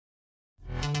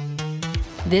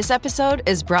This episode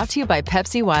is brought to you by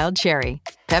Pepsi Wild Cherry.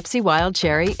 Pepsi Wild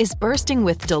Cherry is bursting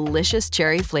with delicious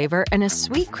cherry flavor and a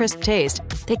sweet, crisp taste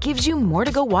that gives you more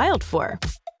to go wild for.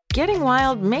 Getting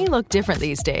wild may look different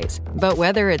these days, but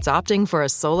whether it's opting for a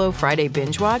solo Friday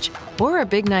binge watch or a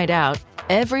big night out,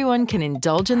 everyone can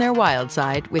indulge in their wild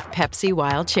side with Pepsi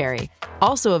Wild Cherry.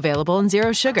 Also available in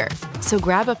Zero Sugar. So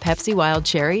grab a Pepsi Wild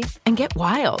Cherry and get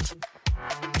wild.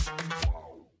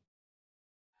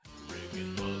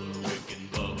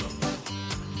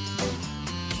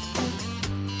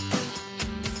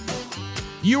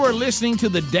 You are listening to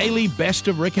the daily Best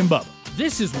of Rick and Bubba.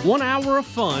 This is 1 hour of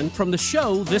fun from the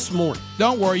show this morning.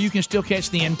 Don't worry, you can still catch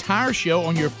the entire show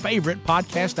on your favorite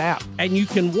podcast app. And you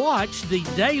can watch the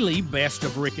daily Best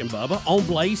of Rick and Bubba on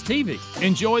Blaze TV.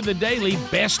 Enjoy the daily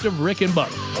Best of Rick and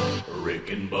Bubba.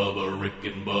 Rick and Bubba, Rick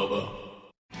and Bubba.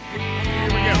 Here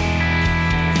we go.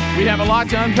 We have a lot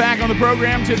to unpack on the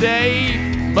program today.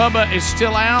 Bubba is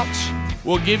still out.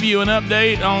 We'll give you an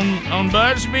update on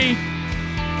Busby.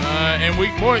 And we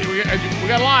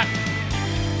got a lot.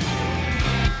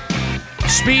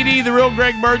 Speedy, the real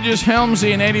Greg Burgess,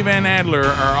 Helmsy, and Eddie Van Adler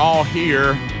are all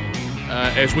here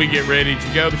as we get ready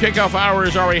to go. The kickoff hour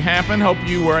has already happened. Hope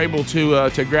you were able to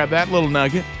grab that little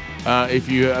nugget if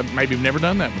you maybe have never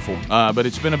done that before. But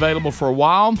it's been available for a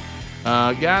while.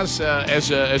 Guys,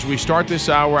 as we start this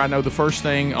hour, I know the first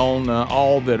thing on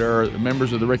all that are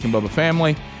members of the Rick and Bubba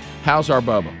family, how's our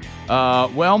Bubba?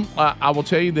 Well, I will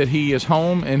tell you that he is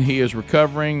home and he is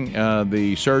recovering.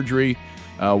 The surgery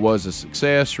was a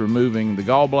success, removing the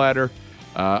gallbladder.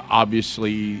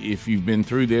 Obviously, if you've been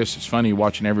through this, it's funny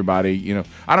watching everybody.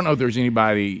 I don't know if there's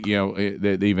anybody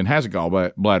that even has a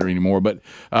gallbladder anymore, but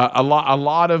a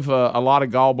lot of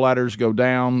gallbladders go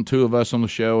down. Two of us on the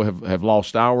show have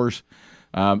lost ours.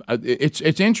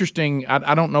 It's interesting.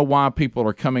 I don't know why people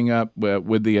are coming up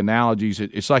with the analogies.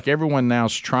 It's like everyone now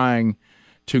is trying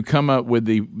to come up with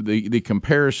the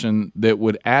comparison that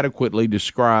would adequately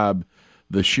describe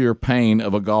the sheer pain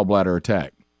of a gallbladder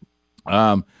attack.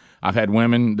 I've had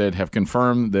women that have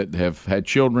confirmed that have had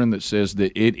children that says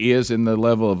that it is in the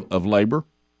level of labor.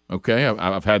 Okay,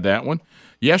 I've had that one.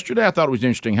 Yesterday, I thought it was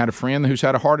interesting. I had a friend who's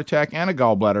had a heart attack and a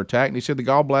gallbladder attack, and he said the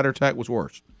gallbladder attack was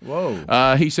worse.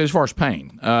 Whoa. He said as far as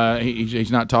pain,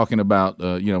 he's not talking about,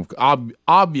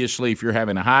 obviously if you're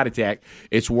having a heart attack,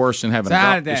 it's worse than having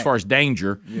as far as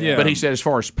danger. Yeah. But he said as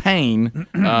far as pain,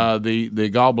 the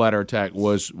gallbladder attack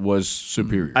was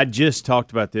superior. I just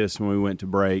talked about this when we went to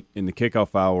break in the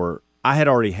kickoff hour. I had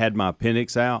already had my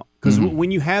appendix out. Because when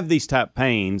you have these type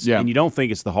pains and you don't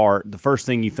think it's the heart, the first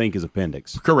thing you think is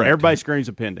appendix. Correct. Everybody screams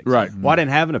appendix. Right. Well, I didn't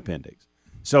have an appendix.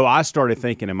 So I started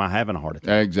thinking, am I having a heart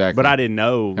attack? Exactly. But I didn't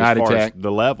know as far as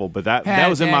the level. But that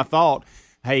was in my thought.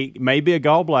 Hey, maybe a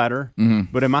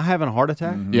gallbladder, but am I having a heart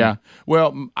attack? Yeah.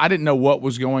 Well, I didn't know what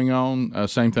was going on.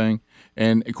 Same thing.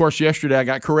 And, of course, yesterday I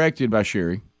got corrected by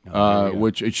Sherry,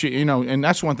 which she, and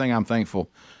that's one thing I'm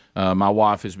thankful. My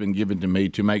wife has been given to me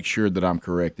to make sure that I'm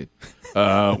corrected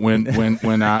when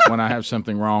I have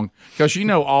something wrong, because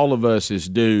all of us as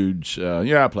dudes,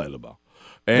 I play a little ball,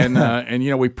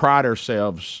 and we pride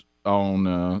ourselves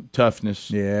on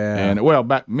toughness. Yeah. And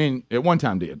at one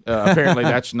time did. Apparently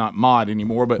that's not mod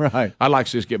anymore, but right. I'd like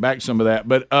to just get back some of that.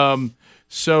 But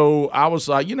so I was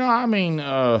like, it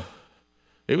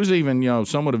was even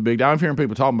somewhat of a big deal. I'm hearing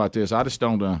people talking about this. I just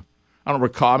don't. I don't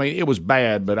recall. I mean, it was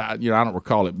bad, but I don't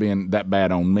recall it being that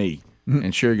bad on me. Mm-hmm.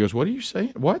 And Sherry goes, "What are you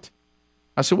saying? What?"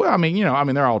 I said, "Well,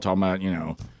 they're all talking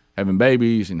about, having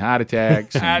babies and heart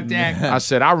attacks." I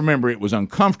said, "I remember it was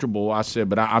uncomfortable." I said,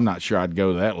 "But I'm not sure I'd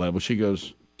go to that level." She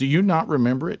goes, "Do you not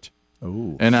remember it?"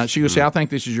 Oh. And she goes, "See, I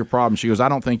think this is your problem." She goes, "I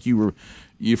don't think you were.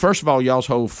 First of all, y'all's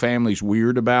whole family's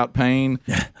weird about pain,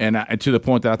 and to the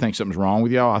point that I think something's wrong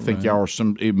with y'all. I think y'all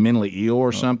are mentally ill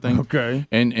or something." Okay.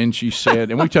 And she said,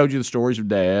 and we told you the stories of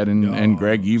Dad and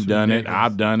Greg. You've done it.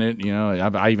 I've done it.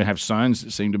 I even have sons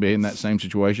that seem to be in that same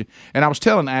situation. And I was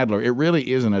telling Adler, it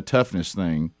really isn't a toughness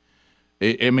thing.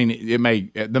 There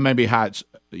may be how it's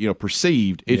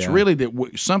perceived. It's really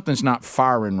that something's not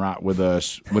firing right with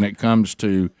us when it comes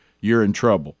to you're in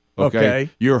trouble. Okay.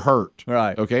 You're hurt.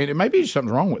 Right. Okay. And it may be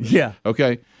something's wrong with you. Yeah.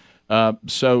 Okay.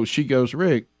 So she goes,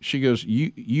 Rick,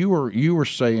 you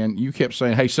kept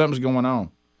saying, hey, something's going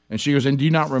on. And she goes, and do you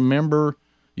not remember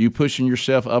you pushing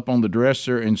yourself up on the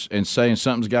dresser and saying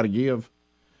something's got to give?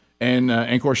 And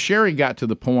of course, Sherry got to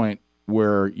the point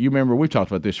where, you remember, we've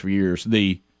talked about this for years,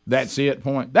 that's it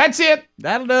point. That's it.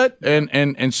 That'll do it.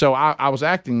 And so I was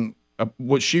acting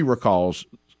what she recalls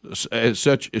is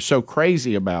so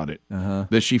crazy about it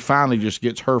that she finally just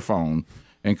gets her phone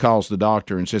and calls the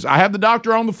doctor and says, I have the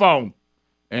doctor on the phone.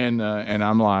 And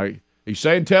I'm like, He's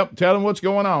saying, tell him what's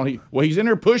going on. He's in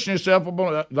there pushing himself up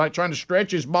on, like trying to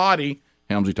stretch his body.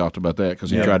 Helmsy talked about that because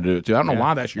he tried to do it too. I don't know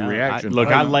why that's your reaction.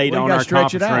 I laid on our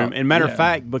conference room. And matter of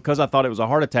fact, because I thought it was a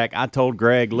heart attack, I told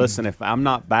Greg, listen, if I'm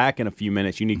not back in a few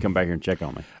minutes, you need to come back here and check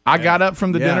on me. I got up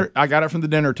from the dinner. I got up from the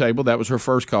dinner table. That was her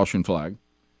first caution flag.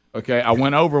 Okay, I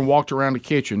went over and walked around the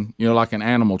kitchen, like an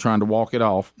animal trying to walk it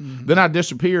off. Mm-hmm. Then I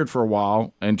disappeared for a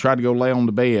while and tried to go lay on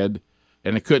the bed,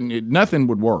 and nothing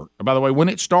would work. By the way, when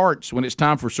it's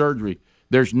time for surgery,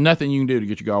 there's nothing you can do to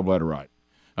get your gallbladder right.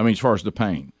 I mean, as far as the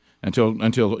pain, until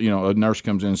a nurse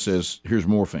comes in and says, "Here's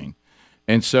morphine."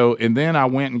 And then I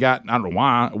went and got, I don't know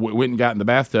why, went and got in the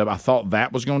bathtub. I thought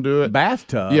that was going to do it.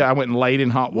 Bathtub? Yeah, I went and laid in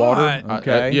hot water. What?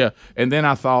 Okay. And then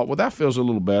I thought, well, that feels a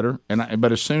little better.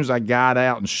 But as soon as I got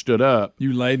out and stood up.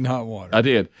 You laid in hot water. I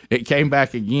did. It came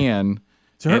back again.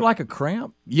 Does it hurt like a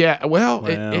cramp? Yeah, well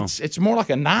it's more like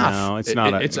a knife. No, it's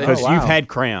not. Because you've had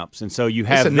cramps, and so you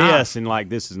have this, knife. And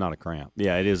this is not a cramp.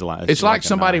 Yeah, it is a lot. It's like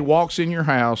somebody walks in your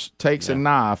house, takes a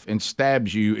knife, and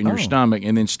stabs you in your stomach,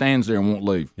 and then stands there and won't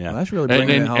leave. Yeah, well, that's really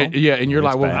bringing it home. And you're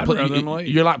like,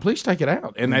 you're like, please take it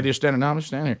out, and they just stand there. I'm just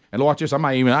standing here, and watch this. I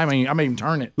may even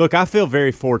turn it. Look, I feel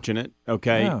very fortunate.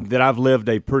 That I've lived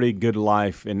a pretty good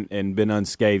life and been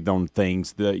unscathed on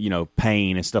things,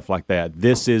 pain and stuff like that.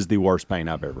 This is the worst pain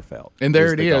I've ever felt. And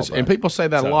there it is. And people say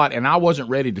that a lot, and I wasn't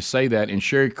ready to say that, and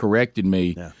Sherry corrected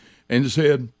me and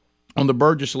said, on the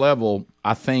Burgess level,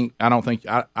 I think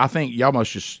y'all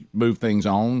must just move things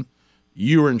on.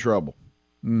 You were in trouble.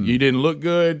 You didn't look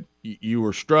good. You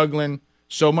were struggling,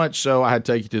 so much so I had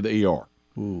to take you to the ER.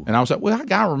 Ooh. And I was like, well, I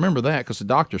got to remember that because the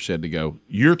doctor said to go.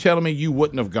 You're telling me you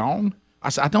wouldn't have gone? I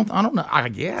said, I don't know. I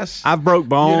guess I've broke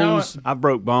bones. I've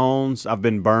broke bones. I've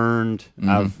been burned.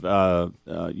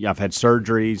 Mm-hmm. I've had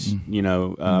surgeries.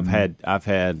 Mm-hmm. I've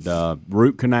had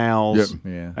root canals.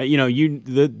 Yep. Yeah.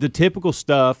 The typical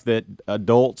stuff that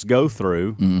adults go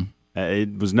through. Mm-hmm.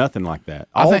 It was nothing like that.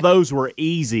 All those were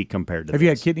easy compared to. Have you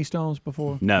had kidney stones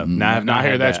before? No, I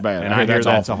hear that's bad. And I hear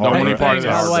that's a hard. Don't want any part of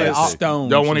that.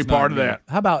 Don't want any part of that.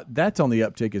 How about that's on the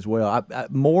uptick as well?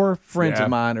 More friends of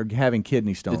mine are having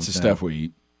kidney stones. It's the stuff we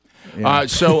eat. Yeah.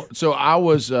 So I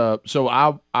was I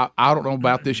don't know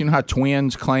about this. You know how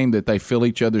twins claim that they feel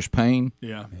each other's pain?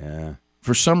 Yeah.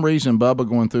 For some reason, Bubba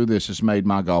going through this has made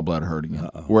my gallbladder hurt again,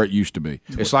 where it used to be.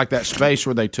 It's like that space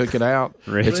where they took it out.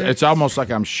 Really? It's almost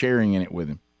like I'm sharing in it with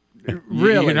him.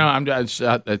 Really?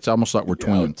 It's almost like we're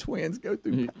twins. Twins go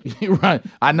through. Right.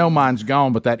 I know mine's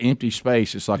gone, but that empty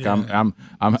space. It's like I'm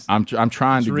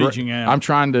trying to reaching out. I'm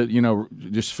trying to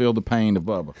just feel the pain of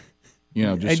Bubba.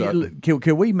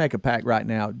 Can we make a pact right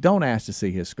now? Don't ask to see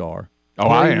his scar. Oh,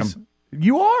 please. I am.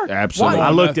 You are? Absolutely. I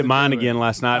looked at mine again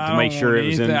last night to make sure it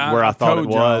was in where I thought it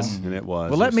was, and it was.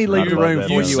 Well, let me leave the room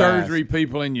for you. Surgery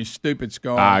people and your stupid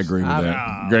scars. I agree with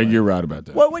that. Greg, you're right about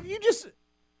that. Well, when you just...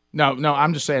 No,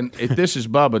 I'm just saying, if this is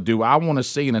Bubba, do I want to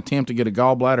see an attempt to get a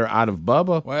gallbladder out of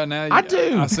Bubba? Well, now I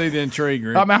do. I see the intrigue,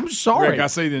 Rick. I'm sorry. Rick, I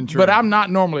see the intrigue. But I'm not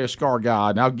normally a scar guy,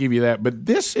 and I'll give you that. But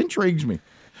this intrigues me.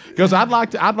 Because I'd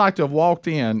like to have walked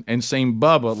in and seen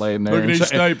Bubba laying there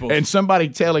and somebody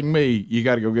telling me you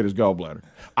got to go get his gallbladder.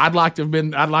 I'd like to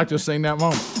have seen that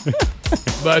moment.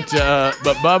 but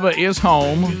Bubba is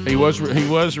home. He was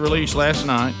released last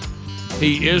night.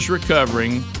 He is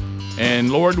recovering,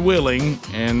 and Lord willing,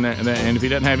 and if he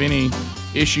doesn't have any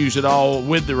issues at all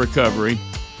with the recovery,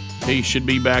 he should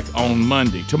be back on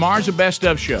Monday. Tomorrow's a best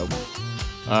of show,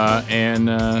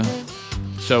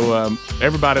 So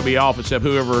everybody will be off except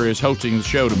whoever is hosting the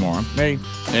show tomorrow. Me.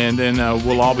 And then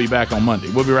we'll all be back on Monday.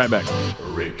 We'll be right back.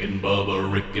 Rick and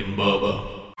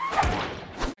Bubba.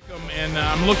 And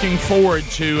I'm looking forward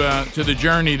to the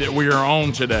journey that we are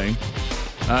on today.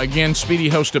 Again, Speedy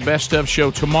hosts a Best Of show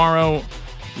tomorrow.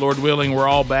 Lord willing, we're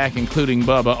all back, including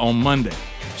Bubba, on Monday.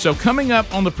 So coming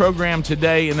up on the program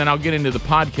today, and then I'll get into the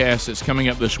podcast that's coming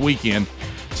up this weekend.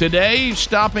 Today,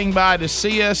 stopping by to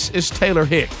see us is Taylor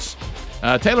Hicks.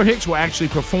 Taylor Hicks will actually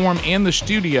perform in the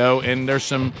studio, and there's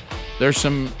some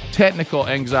technical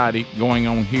anxiety going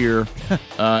on here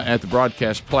at the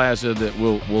Broadcast Plaza that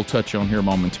we'll touch on here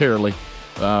momentarily.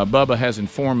 Bubba has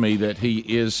informed me that he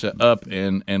is up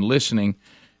and listening,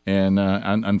 and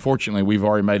unfortunately, we've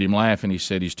already made him laugh, and he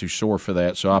said he's too sore for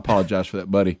that, so I apologize for that,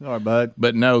 buddy. All right, bud.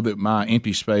 But know that my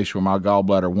empty space where my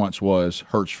gallbladder once was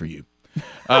hurts for you.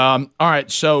 All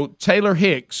right, so Taylor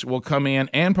Hicks will come in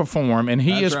and perform, and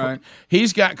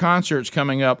he's got concerts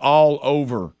coming up all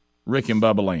over Rick and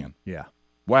Bubba land. Yeah.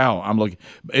 Wow, I'm looking,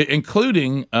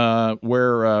 including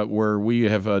where we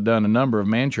have done a number of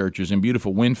man churches in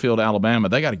beautiful Winfield, Alabama.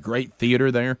 They got a great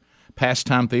theater there.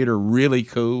 Pastime Theater, really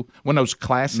cool. One of those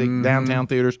classic downtown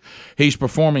theaters. He's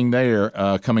performing there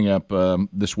coming up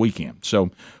this weekend.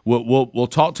 So we'll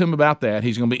talk to him about that.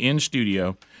 He's going to be in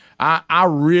studio. I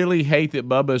really hate that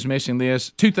Bubba is missing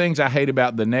this. Two things I hate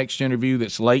about the next interview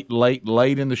that's late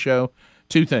in the show.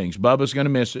 Two things. Bubba's going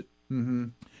to miss it,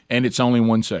 and it's only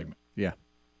one segment. Yeah.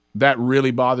 That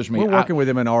really bothers me. We're working with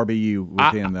him in RBU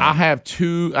with him, though. I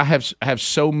have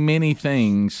so many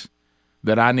things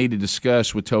that I need to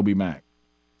discuss with TobyMac.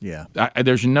 Yeah.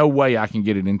 There's no way I can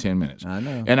get it in 10 minutes. I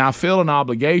know. And I feel an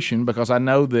obligation because I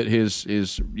know that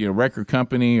his record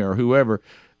company or whoever,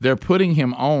 they're putting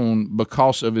him on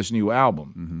because of his new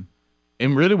album. Mm-hmm.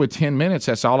 And really with 10 minutes,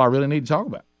 that's all I really need to talk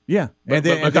about. Yeah.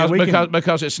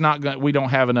 Because it's not we don't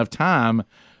have enough time.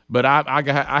 But I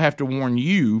have to warn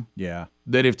you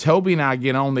that if Toby and I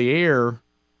get on the air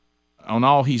on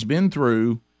all he's been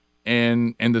through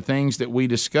and the things that we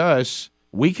discuss,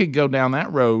 we could go down that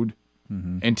road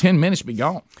and 10 minutes be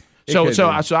gone. So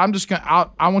I'm just gonna.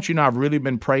 I want you to know I've really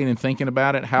been praying and thinking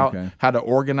about it how to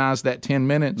organize that 10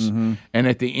 minutes, and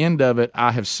at the end of it,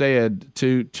 I have said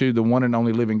to the one and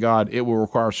only living God, it will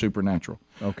require supernatural.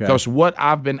 Okay. Because what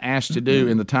I've been asked to do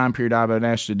in the time period I've been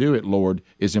asked to do it, Lord,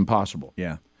 is impossible.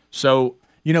 Yeah. So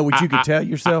you know what you could tell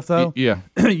yourself though? Yeah.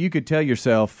 You could tell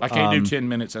yourself I can't do 10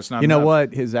 minutes. That's not You enough. know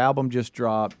what? His album just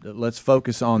dropped. Let's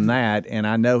focus on that. And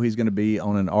I know he's going to be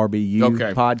on an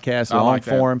RBU podcast long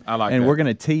form. I like and that. we're going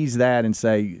to tease that and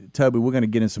say, Toby, we're going to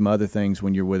get in some other things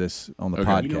when you're with us on the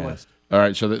podcast. You know all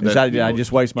right, so did I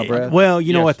just waste my breath? Well,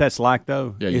 you know what that's like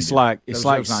though? Yeah, it's like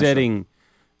nice setting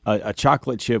a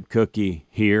chocolate chip cookie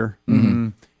here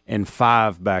and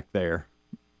 5 back there.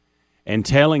 And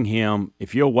telling him,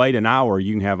 if you'll wait an hour,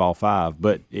 you can have all 5.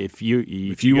 But if you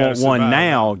want one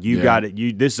now, you got it.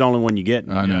 This is the only one you get.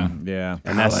 I know. Yeah,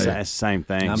 and that's the same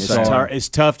thing. sorry. It's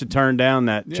tough to turn down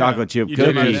that chocolate chip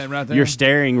cookie. Right there. You're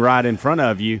staring right in front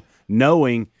of you,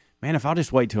 knowing, man, if I'll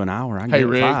just wait till an hour, I can get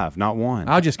Rick, 5, not 1.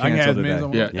 I'll just cancel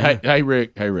today. Yeah. Hey,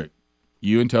 Rick.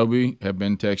 You and Toby have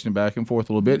been texting back and forth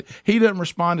a little bit. He doesn't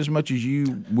respond as much as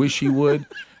you wish he would.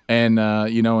 And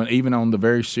and even on the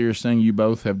very serious thing you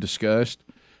both have discussed,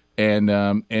 and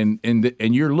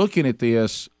you're looking at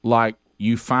this like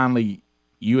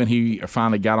you and he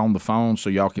finally got on the phone so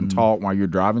y'all can talk while you're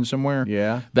driving somewhere.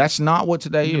 Yeah, that's not what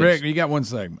today is. Rick, you got one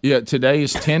segment. Yeah, today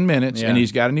is 10 minutes, and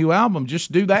he's got a new album.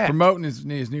 Just do that. Promoting his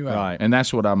new album. Right, and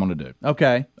that's what I'm going to do.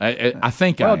 Okay, I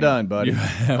think well done, buddy.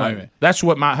 That's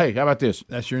what hey, how about this?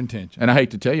 That's your intention. And I hate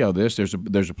to tell y'all this.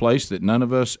 There's a place that none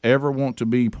of us ever want to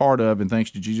be part of, and thanks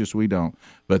to Jesus, we don't.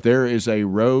 But there is a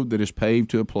road that is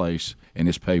paved to a place, and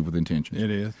it's paved with intention.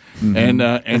 It is.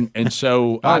 And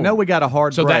so I know we got a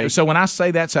hard break. So when I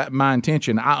say that's my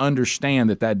intention, I understand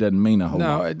that doesn't mean a whole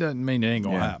lot. No, it doesn't mean it ain't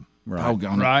gonna happen. Right.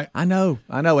 Right. I know.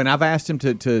 And I've asked him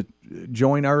to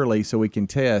join early so we can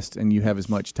test, and you have as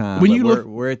much time. When you look,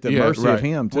 we're at the mercy of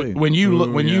him too. When you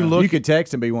look, you could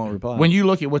text him, but he won't reply. When you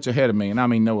look at what's ahead of me, and I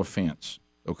mean no offense,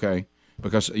 okay,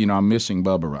 because I'm missing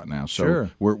Bubba right now. So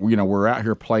we're out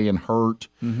here playing hurt,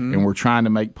 and we're trying to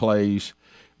make plays,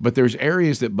 but there's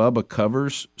areas that Bubba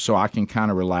covers, so I can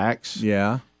kind of relax.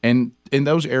 Yeah. And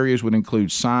those areas would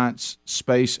include science,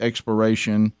 space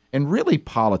exploration, and really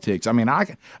politics. I mean,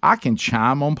 I can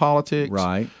chime on politics,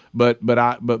 right? But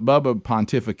Bubba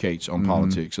pontificates on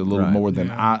politics a little more than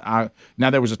I.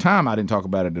 Now there was a time I didn't talk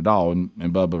about it at all, and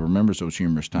Bubba remembers those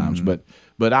humorous times. But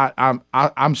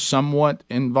I'm somewhat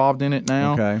involved in it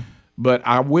now. Okay. But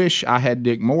I wish I had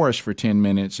Dick Morris for 10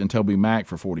 minutes and TobyMac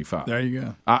for 45. There you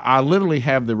go. I literally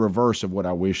have the reverse of what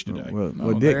I wish today.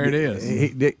 Well, Dick, there it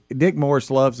is. Dick Morris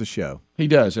loves the show. He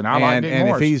does, and I like Dick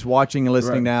Morris. And if he's watching and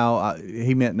listening now,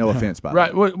 he meant no offense by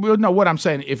right. Well, no, what I'm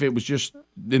saying, if it was just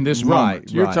in this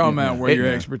moment. You're talking about where your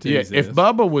expertise is. If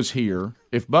Bubba was here,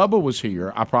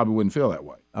 I probably wouldn't feel that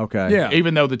way. Okay. Yeah.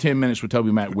 Even though the 10 minutes with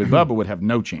TobyMac with Bubba would have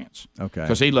no chance. Okay.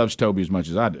 Because he loves Toby as much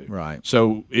as I do. Right.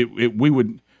 So we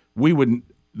would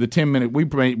the 10 minute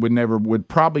would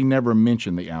probably never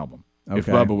mention the album if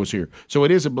Bubba was here. So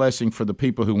it is a blessing for the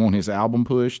people who want his album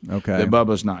pushed that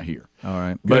Bubba's not here. All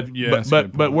right.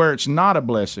 But where it's not a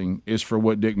blessing is for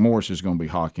what Dick Morris is going to be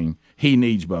hawking. He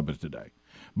needs Bubba today.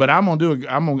 But I'm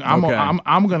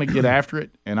gonna get after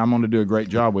it, and I'm gonna do a great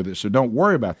job with it. So don't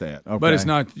worry about that. Okay. But it's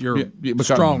not your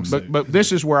strong suit. But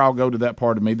this is where I'll go to that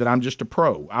part of me that I'm just a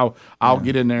pro. I'll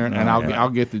get in there and I'll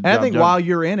get the. And I think while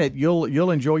you're in it,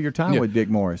 you'll enjoy your time with Dick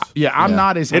Morris. Yeah, I'm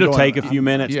not as. It'll take a few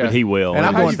minutes, but he will. And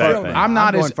I'm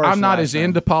not as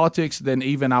into politics than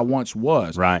even I once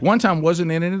was. Right. One time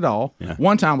wasn't in it at all. Yeah.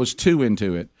 One time was too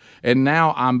into it. And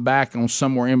now I'm back on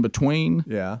somewhere in between.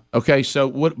 Yeah. Okay, so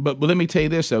but let me tell you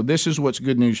this, though. This is what's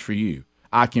good news for you.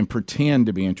 I can pretend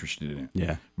to be interested in it.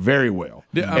 Yeah, very well.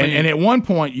 And at one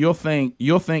point, you'll think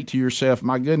to yourself,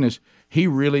 "My goodness, he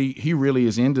really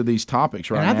is into these topics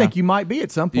right now." And I think you might be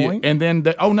at some point. And then,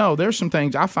 there's some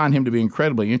things I find him to be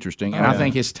incredibly interesting, and I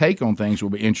think his take on things will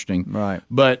be interesting. Right.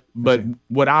 But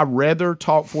would I rather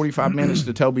talk 45 minutes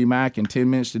to TobyMac and 10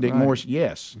 minutes to Dick Morris?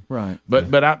 Yes. Right.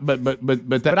 But I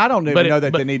don't even know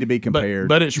that they need to be compared.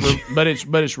 But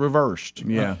it's reversed.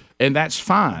 Yeah. And that's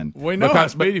fine. We know how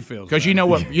Speedy feels. Because you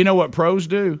know what pros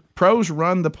do? Pros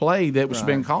run the play that was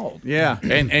been called. Yeah.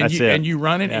 And you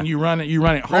run it and you run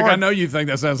it hard. Rick, I know you think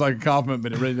that sounds like a compliment,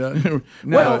 but it really doesn't.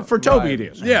 Well, for Toby it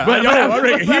is. Yeah.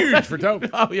 But huge for Toby.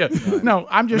 Oh yeah. No,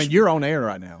 I'm just. I mean, you're on air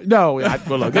right now. No,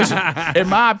 well, look, this is, in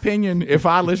my opinion, if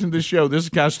I listen to this show, this is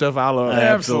the kind of stuff I love.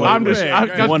 Absolutely. I'm just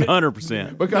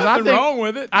 100%. because Nothing wrong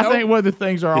with it. I think one of the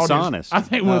things are it's all honest. I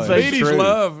think one of the things Speedy's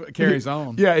love carries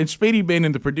on. Yeah, and Speedy being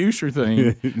in the producer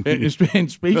thing, and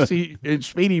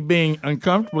Speedy being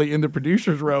uncomfortably in the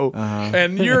producer's role,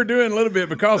 And you're doing a little bit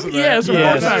because of that. Yes, of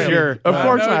course I am. Sure. Of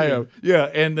course I am. Yeah,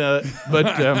 and but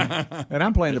and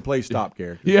I'm playing the play stop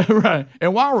character. yeah, right.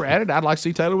 And while we're at it, I'd like to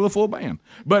see Taylor with a full band.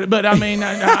 But I mean,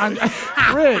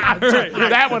 Rick,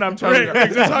 that one I'm telling you.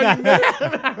 That's all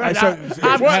you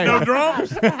need. No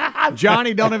drums?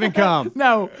 Johnny, don't even come.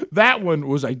 No, that one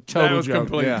was a total joke.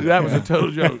 complete. Yeah. That was a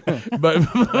total joke. But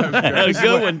A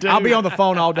good one too. I'll be on the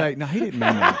phone all day. No, he didn't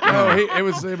mean that. No, it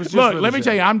was just look, let me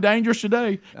tell you, I'm dangerous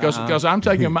today because I'm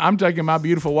taking my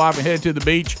beautiful wife and headed to the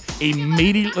beach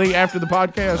immediately after the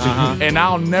podcast, and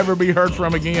I'll never be heard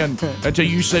from again until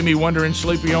you see me wandering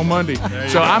sleepy on Monday.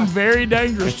 So I'm very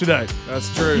dangerous today.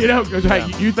 That's true. You know, because hey,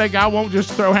 you think I won't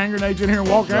just throw hand grenades in here and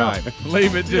walk out?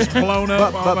 Leave it just blown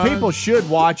up. But people should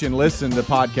watch and listen to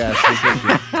podcasts this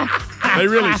weekend. They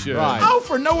really should. Right. Oh,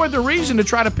 for no other reason to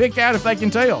try to pick out if they can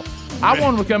tell. I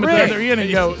want them to come at the other end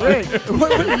and go, Rick,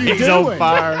 what are you He's doing? on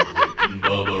fire.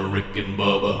 Bubba, Rick and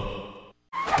Bubba.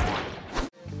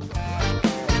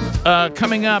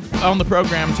 Coming up on the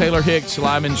program, Taylor Hicks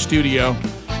live in studio.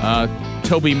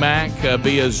 TobyMac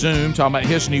via Zoom talking about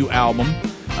his new album.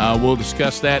 We'll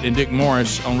discuss that and Dick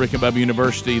Morris on Rick and Bubba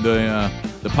University, the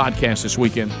podcast this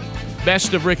weekend.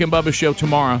 Best of Rick and Bubba show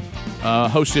tomorrow,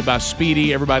 hosted by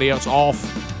Speedy. Everybody else off.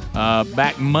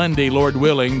 Back Monday, Lord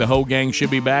willing. The whole gang should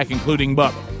be back, including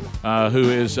Bubba, who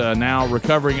is now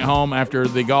recovering at home after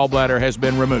the gallbladder has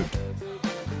been removed.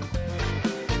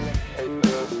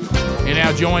 He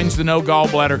now joins the No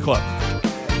Gallbladder Club.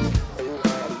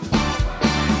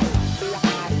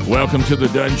 Welcome to the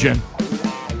dungeon.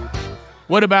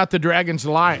 What about the Dragon's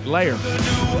Lair?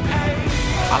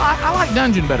 I like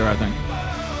dungeon better, I think.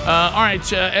 All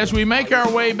right, as we make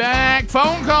our way back,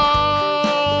 phone calls.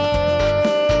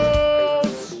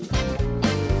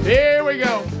 Here we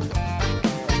go.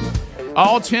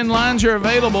 All 10 lines are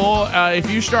available. If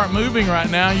you start moving right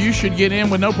now, you should get in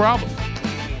with no problem.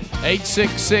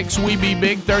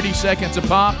 866-WE-BE-BIG, 30 seconds a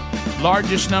pop.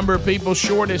 Largest number of people,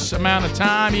 shortest amount of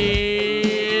time.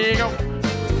 Here you go.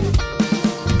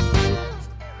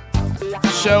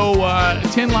 So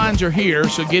 10 lines are here,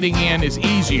 so getting in is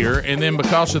easier. And then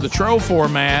because of the troll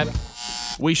format,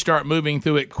 we start moving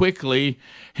through it quickly.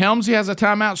 Helmsy has a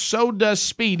timeout. So does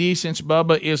Speedy, since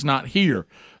Bubba is not here.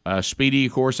 Speedy,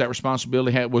 of course, that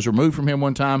responsibility was removed from him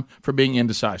one time for being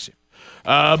indecisive.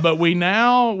 But we will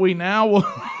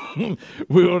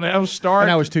now start.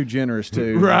 And I was too generous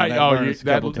too. Right.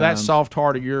 That soft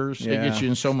heart of yours, it gets you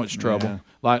in so much trouble,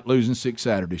 like losing 6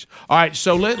 Saturdays. All right,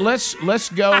 so let's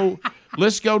go.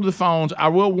 Let's go to the phones. I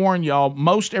will warn y'all,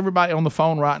 most everybody on the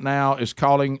phone right now is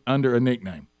calling under a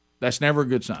nickname. That's never a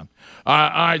good sign. All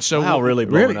right, so Really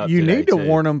blowing up you today, need to too.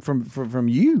 warn them from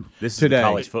you. This is today.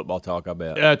 college football talk, I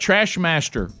bet. Trash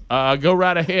Master, go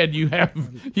right ahead. You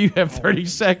have 30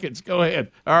 seconds. Go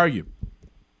ahead. How are you?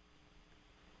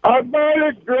 I'm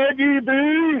Greggy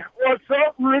B. What's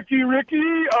up, Ricky?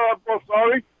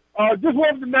 Just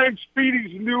wanted to name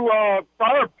Speedy's new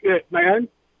fire pit, man.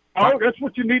 Oh, that's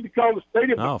what you need to call the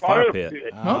stadium. Oh, the fire pit. Okay,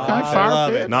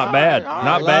 fire pit. Not bad.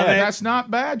 Not bad. That's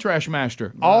not bad, Trash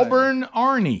Master. Right. Auburn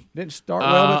Arnie. Didn't start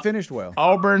well, but finished well.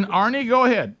 Auburn Arnie, go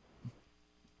ahead.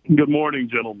 Good morning,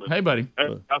 gentlemen. Hey, buddy.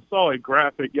 I saw a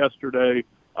graphic yesterday. It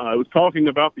was talking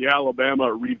about the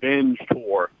Alabama revenge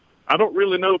tour. I don't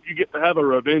really know if you get to have a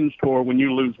revenge tour when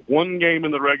you lose one game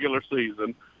in the regular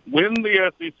season, win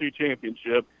the SEC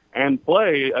championship, and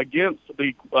play against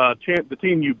the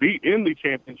team you beat in the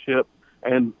championship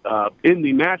and in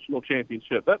the national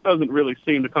championship. That doesn't really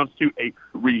seem to constitute a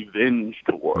revenge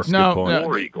tour. No,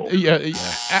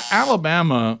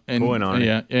 Alabama and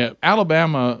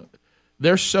Alabama.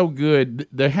 they're so good.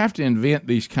 They have to invent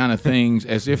these kind of things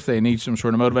as if they need some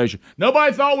sort of motivation.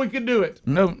 Nobody thought we could do it.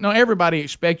 No, everybody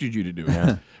expected you to do it.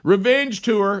 Yeah. Revenge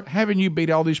tour, haven't you beat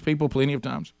all these people plenty of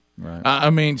times? Right.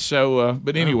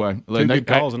 But anyway. Two good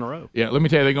calls in a row. Yeah, let me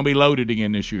tell you, they're going to be loaded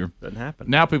again this year. Doesn't happen.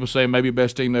 Now people say maybe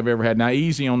best team they've ever had. Now,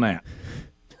 easy on that.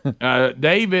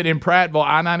 David in Prattville,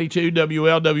 I-92,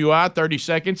 WLWI, 30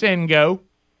 seconds, and go.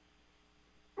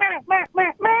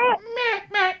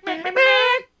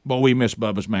 Boy, we miss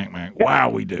Bubba's Mac Mac. Wow,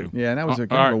 we do. Yeah, that was a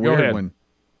kind of a weird one.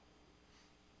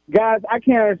 Guys, I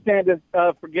can't understand this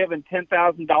forgiving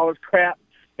 $10,000 crap.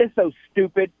 It's so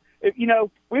stupid.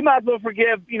 We might as well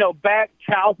forgive, back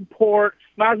child support.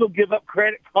 Might as well give up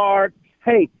credit cards.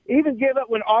 Hey, even give up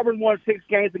when Auburn won 6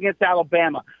 games against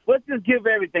Alabama. Let's just give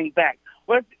everything back.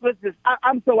 Let's just.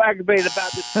 I'm so aggravated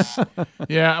about this.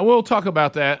 Yeah, we'll talk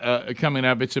about that coming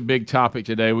up. It's a big topic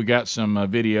today. We got some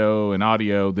video and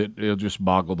audio that it'll just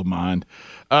boggle the mind.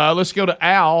 Let's go to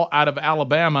Al out of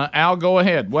Alabama. Al, go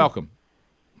ahead. Welcome.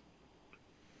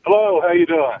 Hello, how you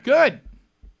doing? Good.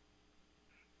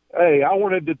 Hey, I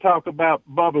wanted to talk about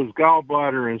Bubba's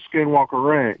gallbladder and Skinwalker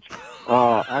Ranch.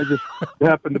 I just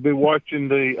happened to be watching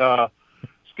the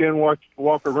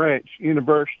Skinwalker Ranch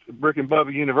Brick and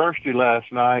Bubba University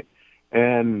last night,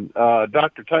 and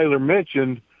Dr. Taylor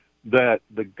mentioned that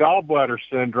the gallbladder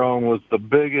syndrome was the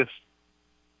biggest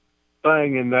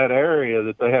thing in that area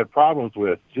that they had problems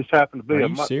with. Just happened to be a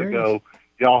month ago.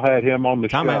 Y'all had him on the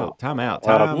show. Time out.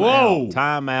 Whoa.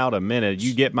 Time out a minute.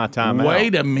 You get my time out.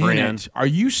 Wait a minute. Friend. Are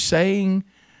you saying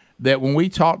that when we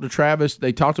talked to Travis,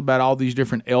 they talked about all these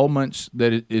different ailments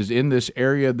that is in this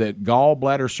area, that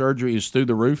gallbladder surgery is through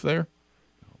the roof there?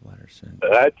 Gallbladder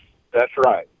syndrome. That's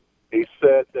right. He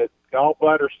said that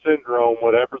gallbladder syndrome,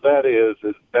 whatever that is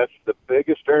that's the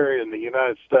biggest area in the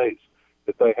United States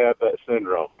that they have that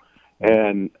syndrome.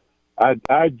 And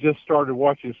I just started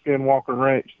watching Skinwalker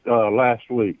Ranch last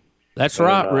week. That's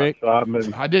right, Rick. So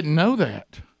I didn't know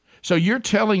that. So you're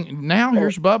telling now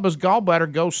here's Bubba's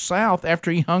gallbladder goes south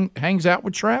after he hangs out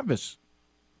with Travis.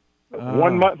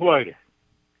 1 month later.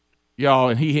 Y'all,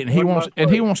 and he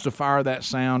wants to fire that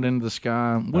sound into the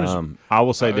sky. I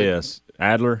will say this,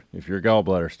 Adler, if your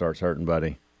gallbladder starts hurting,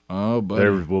 buddy,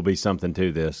 there will be something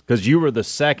to this, because you were the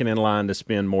second in line to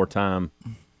spend more time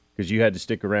because you had to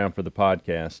stick around for the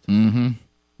podcast. Mm-hmm.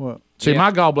 Well, see,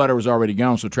 my gallbladder was already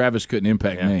gone, so Travis couldn't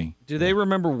impact me. Do they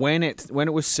remember when it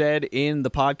was said in the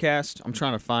podcast? I'm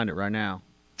trying to find it right now.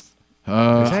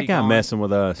 Is that guy messing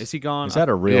with us? Is he gone? Is that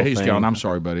a real thing? Yeah, he's gone. I'm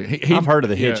sorry, buddy. I've heard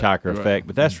of the hitchhiker effect,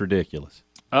 but that's ridiculous.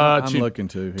 I'm looking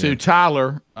to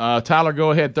Tyler. Tyler, go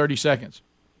ahead. 30 seconds.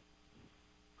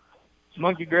 It's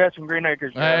Monkey Grass from Green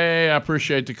Acres. Hey, I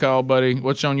appreciate the call, buddy.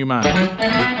 What's on your mind?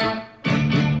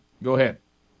 Go ahead.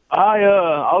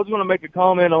 I was going to make a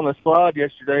comment on the slide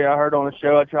yesterday. I heard on the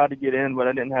show. I tried to get in, but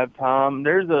I didn't have time.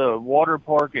 There's a water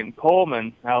park in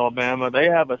Coleman, Alabama. They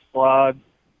have a slide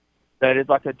that is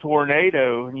like a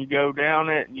tornado, and you go down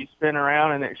it, and you spin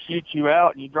around, and it shoots you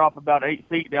out, and you drop about 8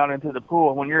 feet down into the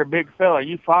pool. When you're a big fella,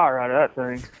 you fire out of that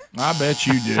thing. I bet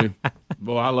you do.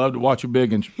 Boy, I love to watch a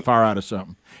big and fire out of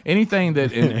something. Anything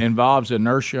that involves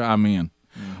inertia, I'm in.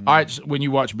 Mm-hmm. All right, so when you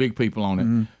watch big people on it.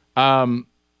 Mm-hmm.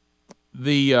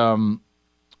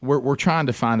 We're trying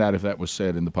to find out if that was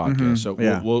said in the podcast, so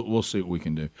we'll see what we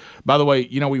can do. By the way,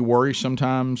 we worry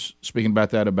sometimes, speaking about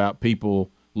that, about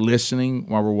people listening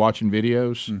while we're watching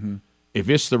videos. Mm-hmm. If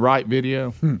it's the right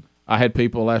video, I had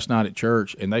people last night at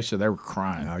church, and they said they were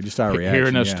crying. Just our reaction,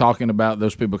 hearing us talking about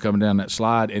those people coming down that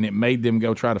slide, and it made them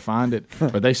go try to find it.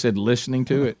 But they said listening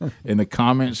to it and the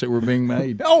comments that were being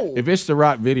made. If it's the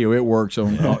right video, it works.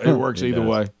 It works either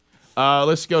way.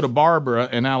 Let's go to Barbara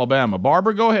in Alabama.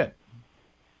 Barbara, go ahead.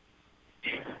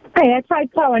 Hey, I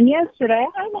tried calling yesterday.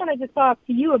 I wanted to talk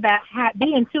to you about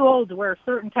being too old to wear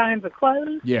certain kinds of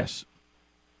clothes. Yes.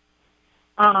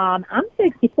 I'm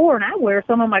 64, and I wear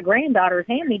some of my granddaughter's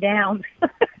hand-me-downs.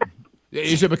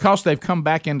 Is it because they've come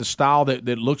back into style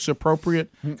that looks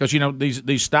appropriate? Because,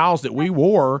 these styles that we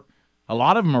wore, a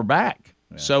lot of them are back.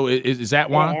 Yeah. So is that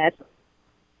why?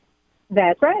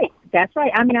 That's right. That's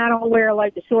right. I mean, I don't wear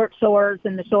like the short shorts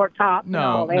and the short tops.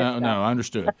 No, I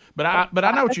understood. But I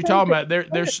know what you're talking about.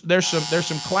 There's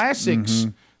some classics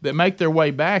that make their way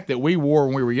back that we wore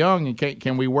when we were young, and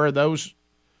can we wear those?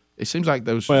 It seems like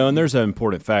those. Well, and there's an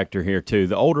important factor here too.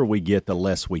 The older we get, the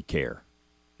less we care,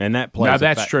 and that plays.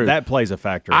 That's true. That plays a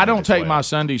factor. I don't take my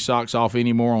Sunday socks off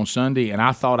anymore on Sunday, and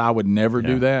I thought I would never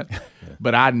do that,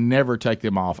 but I never take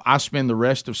them off. I spend the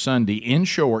rest of Sunday in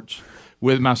shorts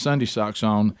with my Sunday socks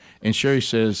on, and Sherry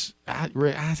says, I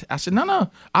said, no,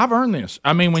 I've earned this.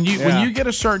 I mean, when you get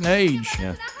a certain age,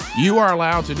 you are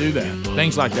allowed to do that,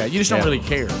 things like that. You just don't really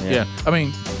care. Yeah. I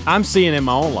mean, I'm seeing in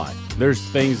my own life, there's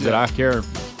things that I care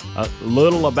a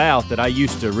little about that I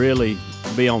used to really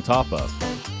be on top of.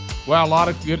 Well, a lot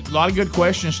of good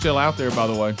questions still out there, by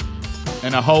the way,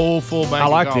 and a whole full bank. I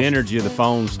like the energy of the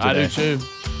phones today. I do too.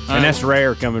 And that's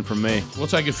rare coming from me. We'll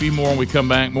take a few more when we come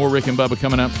back. More Rick and Bubba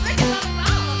coming up.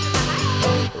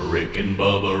 Rick and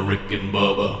Bubba, Rick and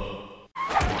Bubba.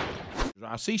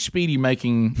 I see Speedy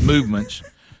making movements,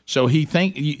 so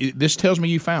this tells me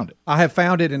you found it. I have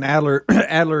found it, and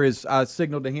Adler is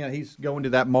signaled to him. He's going to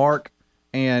that mark,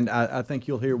 and I think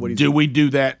you'll hear what he's. Do we do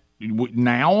that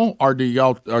now, or do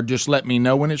y'all or just let me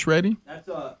know when it's ready? That's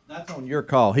on your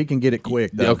call. He can get it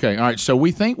quick, though. Okay, all right. So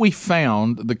we think we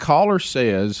found. The caller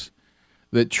says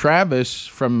that Travis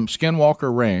from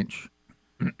Skinwalker Ranch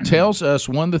tells us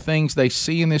one of the things they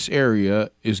see in this area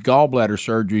is gallbladder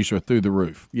surgeries are through the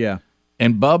roof. Yeah,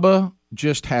 and Bubba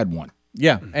just had one.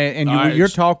 Yeah, and you're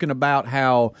talking about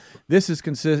how this is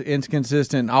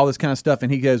inconsistent, and all this kind of stuff,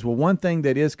 and he goes, well, one thing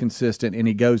that is consistent, and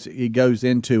he goes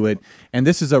into it, and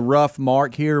this is a rough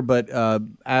mark here, but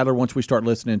Adler, once we start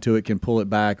listening to it, can pull it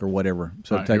back or whatever.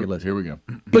 So right, take a listen. Here we go.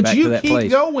 But you keep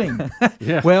going.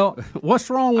 Yeah. Well, what's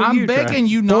wrong with you? I'm begging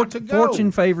you not to go.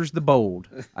 Fortune favors the bold.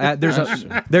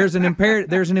 There's an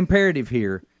imperative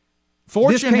here.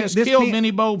 Fortune has killed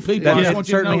many bold people. It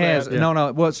certainly has. Yeah.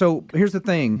 No. Well, so here's the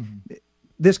thing.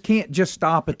 This can't just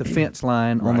stop at the fence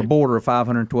line on the border of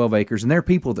 512 acres, and there are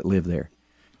people that live there.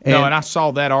 And I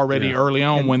saw that already early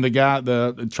on when the guy,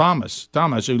 the Thomas,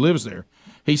 who lives there,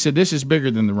 he said this is bigger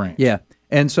than the ranch. Yeah,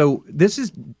 and so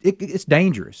it's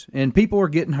dangerous, and people are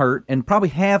getting hurt, and probably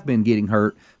have been getting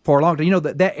hurt for a long time. You know,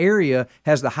 that area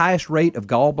has the highest rate of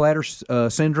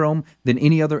gallbladder syndrome than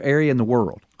any other area in the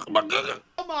world. Oh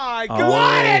my God!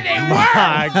 What in the world?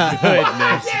 My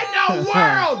goodness! What in the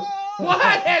world? What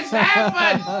has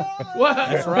happened? What?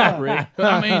 That's right, Rick.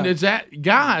 I mean, is that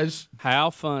guys? How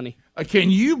funny!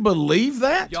 Can you believe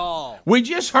that? Y'all, we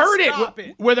just heard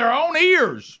it with our own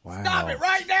ears. Wow. Stop it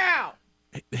right now!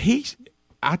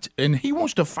 And he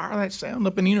wants to fire that sound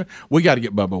up in the air. We got to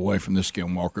get Bubba away from this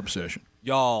Skinwalker obsession.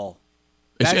 Y'all,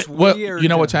 that's weird. You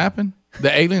know what's happened?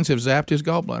 The aliens have zapped his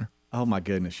gallbladder. Oh my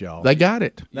goodness, y'all! They got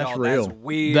it. That's real. That's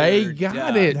weird. They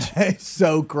got it. That's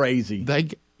so crazy.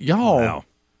 Y'all. Wow.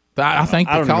 I think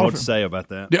I don't know what to say about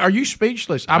that. Are you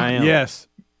speechless? I am. Yes.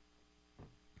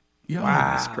 Wow,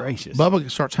 that's gracious. Bubba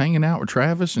starts hanging out with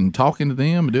Travis and talking to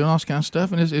them and doing all this kind of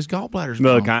stuff, and his gallbladder's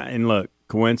gone. Look,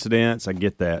 coincidence, I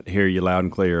get that. Hear you loud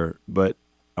and clear. But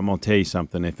I'm going to tell you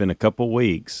something. If in a couple of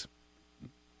weeks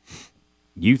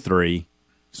you three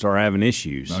start having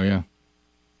issues. Oh, yeah.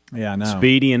 Yeah, I know.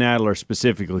 Speedy and Adler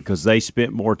specifically, because they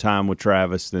spent more time with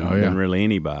Travis than really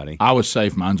anybody. I was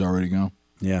safe. Mine's already gone.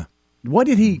 Yeah. What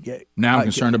did he get? Now I'm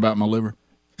concerned about my liver.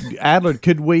 Adler,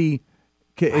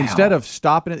 instead of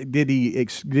stopping it, did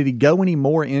he go any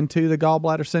more into the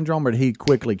gallbladder syndrome, or did he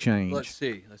quickly change? Let's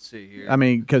see here. I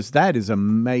mean, because that is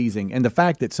amazing, and the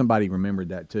fact that somebody remembered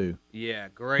that too. Yeah,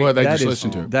 great. Well, they just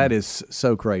listened to it. That is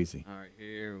so crazy. All right,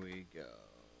 here we go.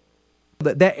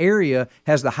 That area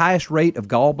has the highest rate of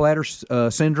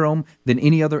gallbladder syndrome than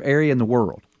any other area in the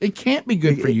world. It can't be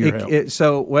good for your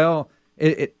health.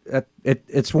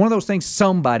 It's one of those things.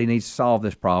 Somebody needs to solve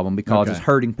this problem because it's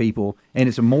hurting people, and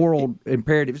it's a moral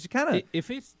imperative. It's kind of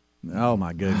if it's. Oh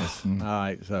my goodness! All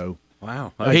right, so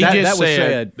wow. He just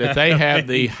said that they have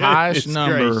the highest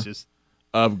number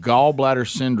of gallbladder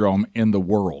syndrome in the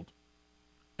world,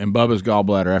 and Bubba's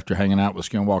gallbladder, after hanging out with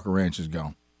Skinwalker Ranch, is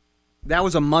gone. That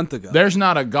was a month ago. There's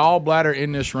not a gallbladder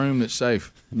in this room that's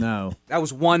safe. No, that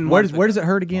was 1 month. Where does it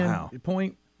hurt again? Wow.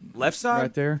 Point. Left side?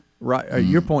 Right there. Right.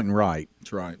 You're pointing right.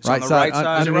 That's right. Right on the side, right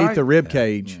side. underneath the rib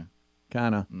cage. Yeah.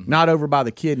 Kind of. Mm-hmm. Not over by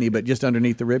the kidney, but just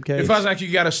underneath the rib cage. It feels like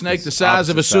you got a snake the size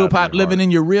of a sewer pipe living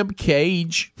in your rib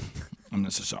cage. And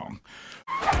that's a song.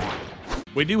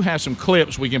 We do have some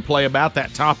clips we can play about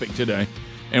that topic today,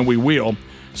 and we will.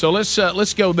 So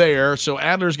let's go there. So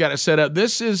Adler's got it set up.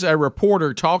 This is a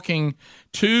reporter talking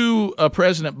to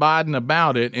President Biden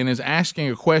about it and is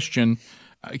asking a question.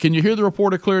 Can you hear the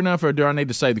reporter clear enough, or do I need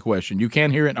to say the question? You can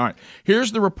hear it? All right.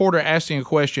 Here's the reporter asking a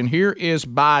question. Here is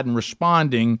Biden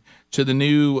responding to the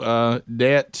new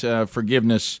debt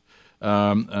forgiveness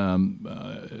deal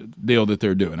that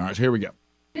they're doing. All right, so here we go.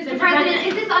 Mr. President,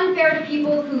 is this unfair to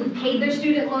people who paid their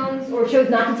student loans or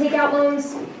chose not to take out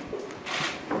loans?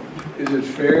 Is it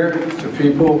fair to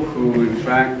people who, in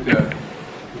fact,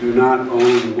 do not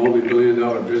own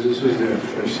multi-billion-dollar businesses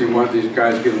that see what these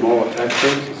guys give them all a tax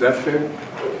breaks? Is that fair?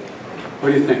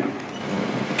 What do you think?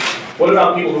 What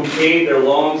about people who paid their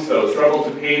loans, though, struggle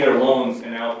to pay their loans,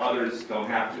 and now others don't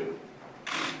have to?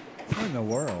 What in the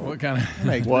world? What kind of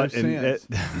makes no sense?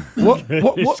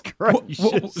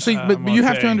 See, but you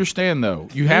have to understand, though.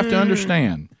 You have to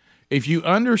understand. If you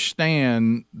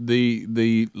understand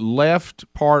the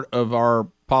left part of our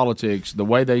politics, the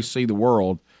way they see the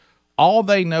world, all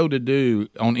they know to do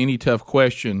on any tough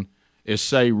question is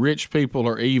say rich people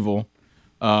are evil,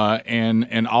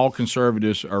 and all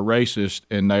conservatives are racist,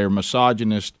 and they are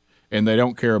misogynist, and they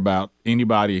don't care about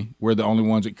anybody. We're the only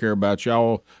ones that care about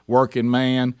y'all, working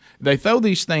man. They throw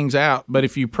these things out, but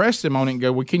if you press them on it and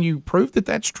go, well, can you prove that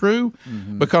that's true?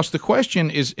 Mm-hmm. Because the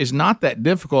question is not that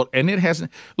difficult, and it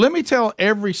hasn't. Let me tell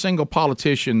every single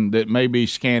politician that may be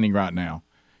scanning right now,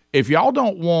 if y'all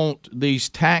don't want these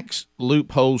tax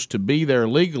loopholes to be there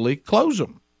legally, close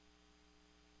them.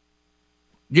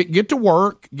 Get to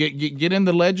work, get in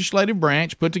the legislative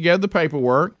branch, put together the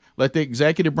paperwork, let the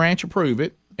executive branch approve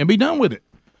it, and be done with it.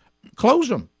 Close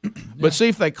them. But see,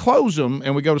 if they close them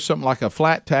and we go to something like a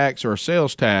flat tax or a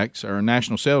sales tax or a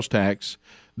national sales tax,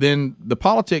 then the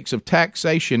politics of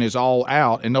taxation is all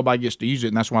out and nobody gets to use it,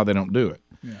 and that's why they don't do it.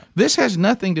 Yeah. This has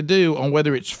nothing to do on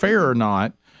whether it's fair or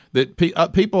not. That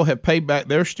people have paid back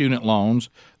their student loans.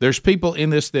 There's people in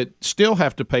this that still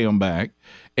have to pay them back.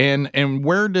 And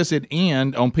where does it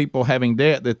end on people having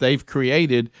debt that they've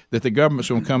created that the government's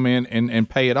going to come in and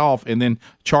pay it off and then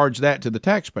charge that to the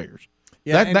taxpayers?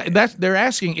 Yeah, that's they're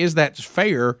asking, is that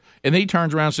fair? And then he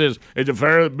turns around and says, is it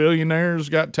fair that billionaires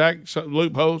got tax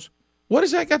loopholes? What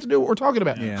has that got to do with what we're talking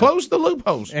about? Yeah. Close the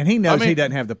loopholes. And he knows he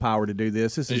doesn't have the power to do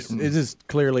this. This is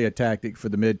clearly a tactic for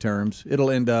the midterms.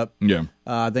 It'll end up. Yeah.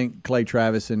 I think Clay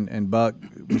Travis and Buck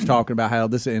was talking about how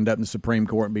this will end up in the Supreme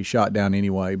Court and be shot down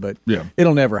anyway. But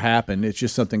it'll never happen. It's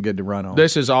just something good to run on.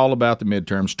 This is all about the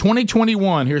midterms.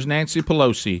 2021. Here's Nancy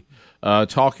Pelosi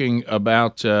talking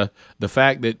about the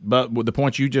fact that, but the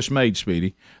point you just made,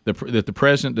 Speedy, that the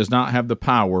president does not have the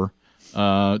power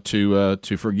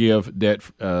to forgive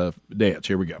debts.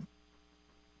 Here we go.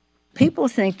 People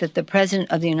think that the President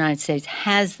of the United States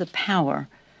has the power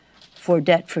for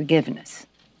debt forgiveness.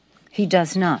 He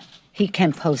does not. He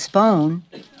can postpone,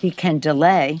 he can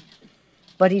delay,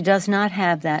 but he does not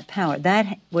have that power.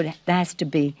 That has to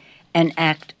be an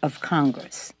act of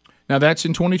Congress. Now, that's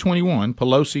in 2021,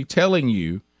 Pelosi telling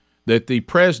you that the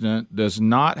president does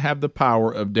not have the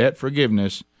power of debt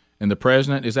forgiveness. And the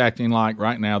president is acting like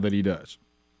right now that he does,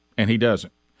 and he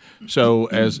doesn't. So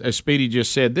as Speedy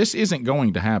just said, this isn't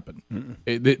going to happen.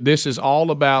 This is all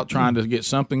about trying to get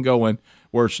something going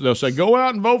where they'll say, go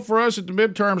out and vote for us at the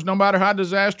midterms no matter how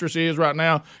disastrous it is right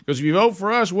now, because if you vote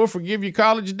for us, we'll forgive you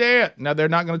college debt. Now, they're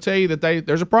not going to tell you that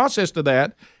there's a process to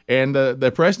that, and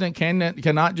the president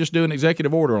cannot just do an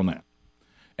executive order on that.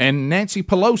 And Nancy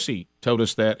Pelosi told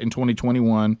us that in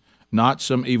 2021, not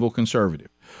some evil conservative.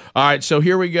 All right, so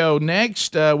here we go.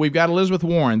 Next, we've got Elizabeth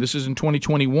Warren. This is in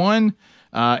 2021,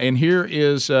 and here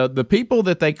is the people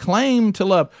that they claim to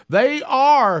love. They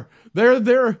are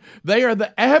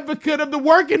the advocate of the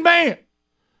working man.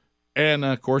 And,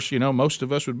 of course, most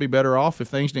of us would be better off if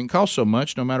things didn't cost so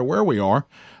much, no matter where we are.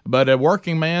 But a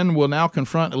working man will now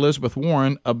confront Elizabeth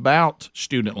Warren about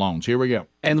student loans. Here we go.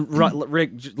 And,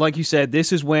 Rick, like you said,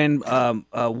 this is when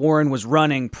Warren was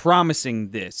running, promising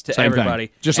this to everybody.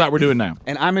 Thing. Just like we're doing now.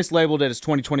 And I mislabeled it as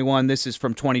 2021. This is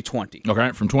from 2020.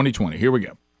 Okay, from 2020. Here we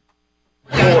go.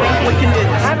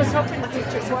 I was hoping to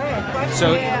get your question.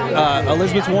 So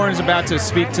Elizabeth Warren is about to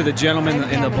speak to the gentleman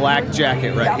in the black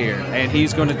jacket right here, and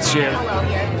he's going to share.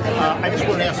 I just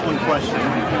want to ask one question.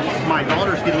 My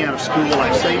daughter's getting out of school.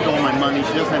 I've saved all my money.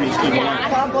 She doesn't have any student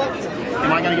loans.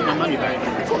 Am I going to get my money back?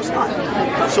 Of course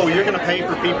not. So you're going to pay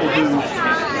for people who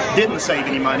didn't save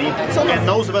any money, and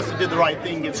those of us that did the right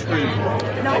thing get screwed.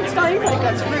 No, it's not anybody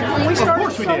got screwed. When we started, of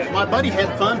course we did. My buddy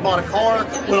had fun, bought a car,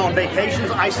 went on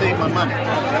vacations. I saved my money.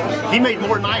 He made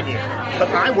more than I did. But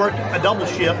I worked a double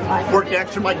shift, worked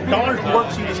extra. My daughter's work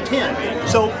sheet is 10.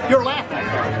 So you're laughing.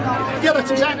 Yeah,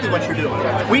 that's exactly what you're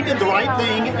doing. We did the right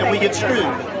thing, and we get screwed.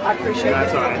 I appreciate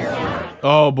that's it. all right.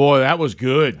 Oh, boy, that was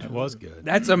good. That was good.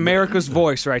 That's America's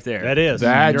voice right there. That is.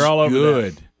 That's You're all over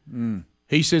good. That.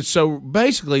 He said, so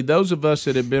basically those of us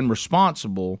that have been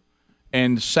responsible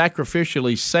and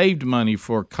sacrificially saved money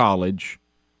for college,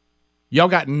 y'all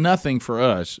got nothing for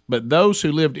us. But those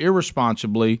who lived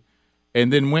irresponsibly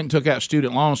and then went and took out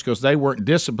student loans because they weren't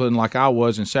disciplined like I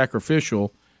was and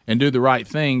sacrificial and do the right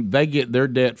thing, they get their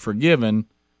debt forgiven,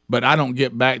 but I don't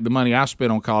get back the money I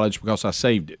spent on college because I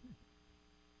saved it.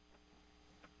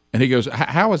 And he goes,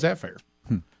 how is that fair?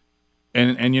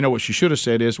 And you know what she should have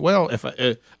said is, well, if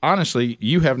honestly,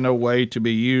 you have no way to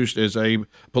be used as a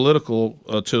political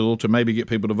tool to maybe get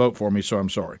people to vote for me, so I'm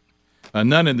sorry.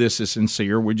 None of this is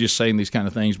sincere. We're just saying these kind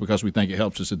of things because we think it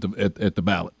helps us at the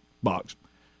ballot box.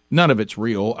 None of it's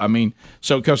real. I mean,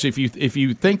 so because if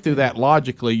you think through that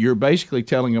logically, you're basically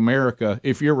telling America,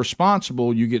 if you're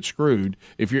responsible, you get screwed.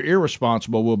 If you're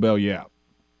irresponsible, we'll bail you out.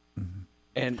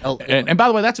 And by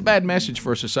the way, that's a bad message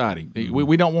for society.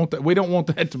 We don't want that. We don't want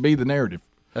that to be the narrative.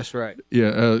 That's right.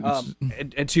 Yeah.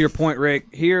 And to your point,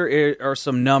 Rick, here are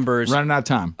some numbers. Running out of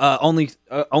time. Only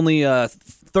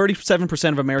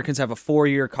 37% of Americans have a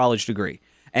 4-year college degree,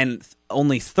 and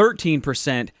only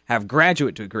 13% have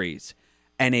graduate degrees,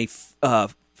 and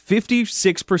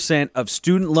 56% of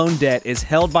student loan debt is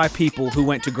held by people who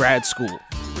went to grad school.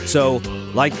 So,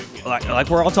 like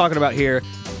we're all talking about here,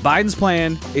 Biden's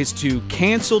plan is to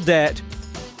cancel debt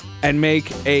and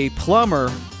make a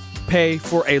plumber pay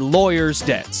for a lawyer's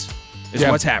debts. Is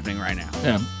what's happening right now.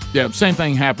 Yeah. Same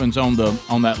thing happens on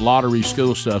that lottery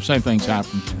school stuff. Same things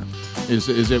happen. Is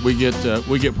that we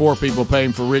get poor people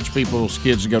paying for rich people's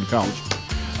kids to go to college.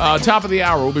 Top of the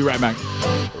hour. We'll be right back.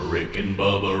 Rick and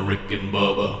Bubba, Rick and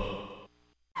Bubba.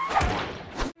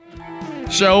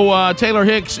 So Taylor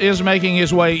Hicks is making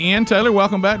his way in. Taylor,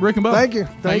 welcome back, Rick and Bubba. Thank you.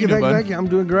 Thank you. I'm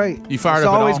doing great. You fired up? It's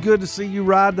always all? good to see you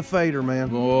ride the fader, man.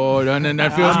 Boy, doesn't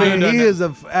that feels good? He is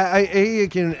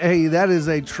that is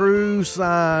a true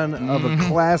sign of a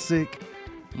classic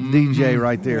DJ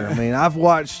right there. I mean, I've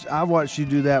watched you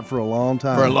do that for a long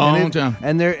time. Time.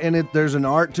 And there's an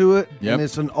art to it, and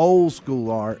it's an old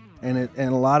school art. And a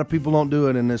lot of people don't do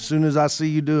it. And as soon as I see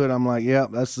you do it, I'm like,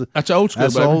 "Yep, that's old school.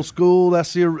 That's baby. Old school.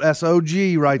 That's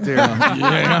OG right there."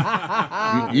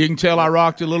 Yeah, you can tell I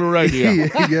rocked a little radio.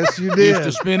 Yes, you did. Used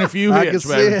to spin a few hits,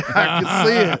 baby. I can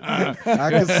see it. I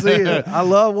can see it. I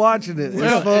love watching it.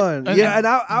 It's fun. And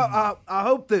I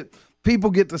hope that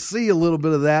people get to see a little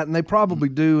bit of that, and they probably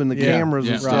do in the cameras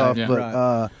and stuff. But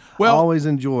I always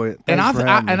enjoy it. And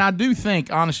I do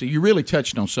think, honestly, you really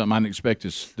touched on something I didn't expect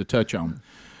us to touch on.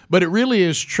 But it really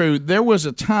is true. There was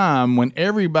a time when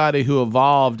everybody who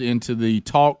evolved into the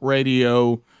talk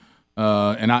radio,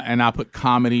 and I put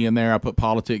comedy in there, I put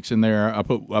politics in there, I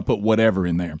put whatever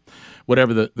in there,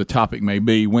 whatever the topic may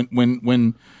be.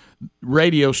 When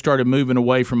radio started moving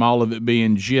away from all of it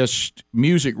being just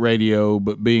music radio,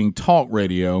 but being talk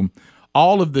radio,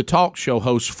 all of the talk show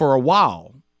hosts for a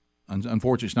while,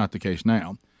 unfortunately it's not the case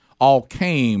now, all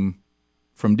came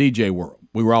from DJ world.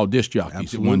 We were all disc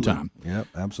jockeys at one time. Yep,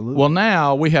 absolutely. Well,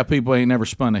 now we have people who ain't never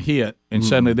spun a hit, and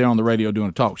suddenly they're on the radio doing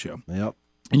a talk show. Yep.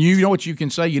 And you know what you can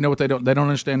say? You know what they don't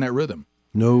understand that rhythm.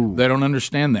 No. They don't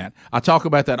understand that. I talk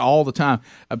about that all the time.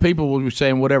 People will be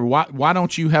saying whatever. Why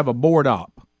don't you have a board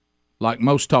op like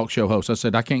most talk show hosts? I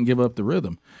said, I can't give up the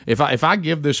rhythm. If I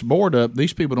give this board up,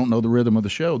 these people don't know the rhythm of the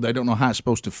show. They don't know how it's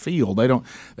supposed to feel. They don't.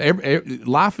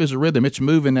 Life is a rhythm. It's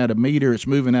moving at a meter. It's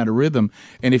moving at a rhythm.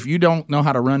 And if you don't know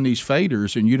how to run these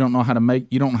faders and you don't know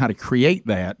how to create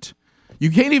that, you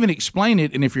can't even explain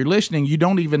it. And if you're listening, you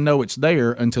don't even know it's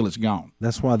there until it's gone.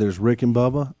 That's why there's Rick and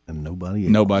Bubba and nobody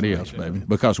else. Nobody else, baby.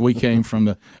 Because we came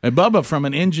from Bubba from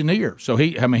an engineer. So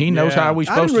he knows how we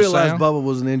supposed to sound. I didn't realize Bubba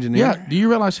was an engineer. Yeah. Do you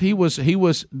realize he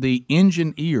was the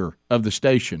engineer of the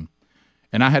station?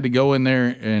 And I had to go in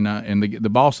there, and the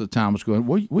boss at the time was going,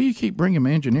 "Will you keep bringing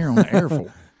my engineer on the air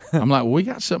for?" I'm like, "Well, we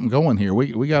got something going here.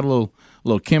 We got a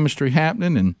little chemistry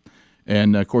happening,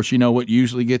 and of course, you know what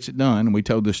usually gets it done. And we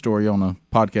told this story on a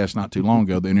podcast not too long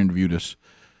ago. That interviewed us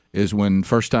is when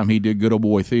first time he did Good Old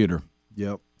Boy Theater.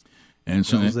 Yep. And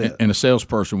so and a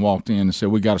salesperson walked in and said,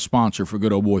 "We got a sponsor for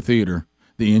Good Old Boy Theater.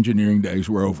 The engineering days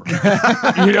were over."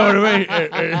 You know what I mean?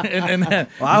 And well,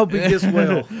 I hope he gets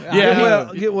well.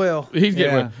 Get well. He's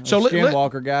getting well. So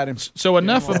Skinwalker got him. So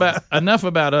enough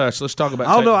about us. Let's talk about.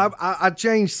 I don't know. I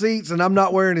changed seats and I'm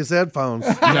not wearing his headphones.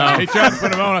 No, he tried to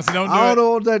put them on. I said,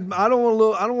 "Don't do I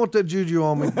don't want that juju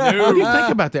on me." What do you think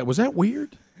about that? Was that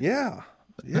weird? Yeah.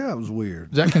 Yeah, it was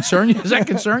weird. Does that concern you? Does that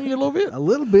concern you a little bit? A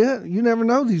little bit. You never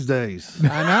know these days.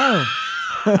 I know.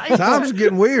 Times are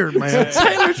getting weird, man.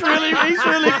 Taylor's he's really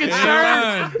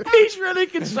concerned. He's really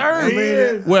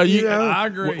concerned. Well, I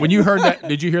agree. When you heard that,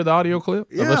 did you hear the audio clip?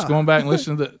 Yeah. Let's go back and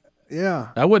listen to that. Yeah.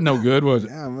 That wasn't no good, was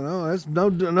it? Yeah, no, that's no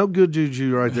good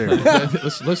juju right there.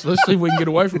 let's see if we can get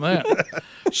away from that.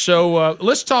 So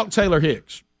let's talk Taylor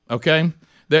Hicks, okay?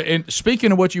 And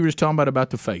speaking of what you were just talking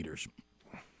about the faders,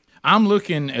 I'm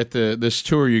looking at this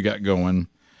tour you got going.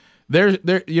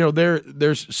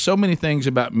 There's so many things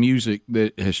about music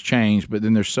that has changed, but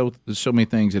then there's so many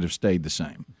things that have stayed the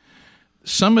same.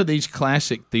 Some of these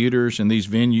classic theaters and these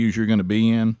venues you're going to be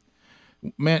in,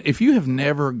 Man, if you have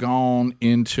never gone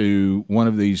into one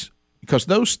of these, because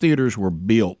those theaters were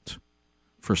built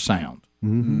for sound.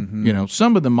 Mm-hmm. You know,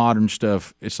 some of the modern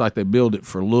stuff, it's like they build it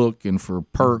for look and for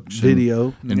perks,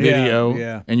 video, and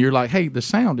video, and you're like, hey, the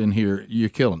sound in here, you're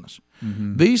killing us.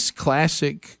 Mm-hmm. These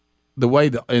classic, the way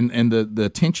the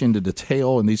attention to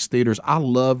detail in these theaters, I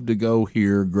love to go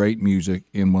hear great music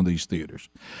in one of these theaters.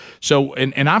 So,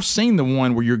 and I've seen the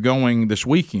one where you're going this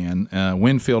weekend,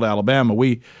 Winfield, Alabama.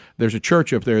 There's a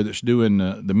church up there that's doing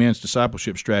the men's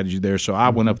discipleship strategy there. So I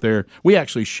went up there. We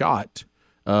actually shot.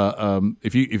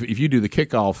 If you do the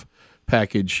kickoff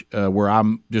package where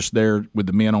I'm just there with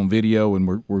the men on video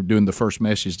and we're doing the first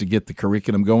message to get the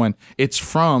curriculum going, it's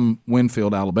from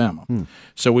Winfield, Alabama.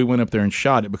 So we went up there and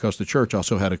shot it because the church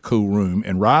also had a cool room,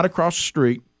 and right across the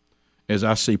street, as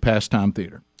I see Pastime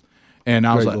Theater. And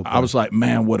I was like,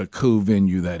 man, what a cool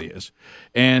venue that is.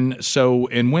 And so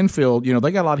in Winfield, you know,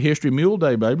 they got a lot of history. Mule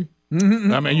Day, baby.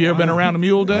 I mean, you ever been around a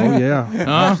Mule Day? Oh yeah,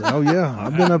 huh? Oh yeah,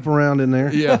 I've been up around in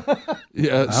there. Yeah,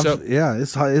 yeah.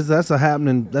 That's a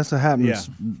happening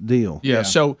deal. Yeah.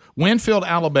 So Winfield,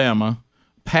 Alabama,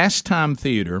 Pastime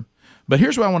Theater. But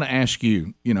here's what I want to ask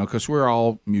you. You know, because we're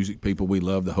all music people, we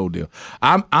love the whole deal.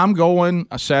 I'm going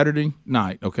a Saturday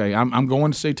night. Okay, I'm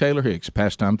going to see Taylor Hicks,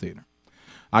 Pastime Theater.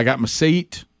 I got my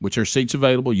seat, which are seats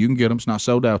available. You can get them. It's not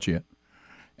sold out yet.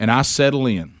 And I settle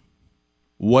in.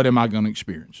 What am I going to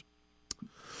experience?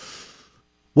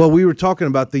 Well, we were talking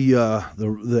about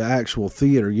the actual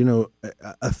theater. You know,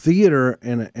 a theater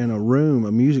and a room,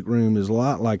 a music room, is a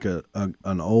lot like an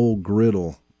old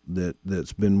griddle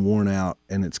that's been worn out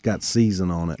and it's got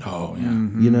season on it. Oh yeah.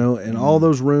 You know, and all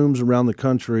those rooms around the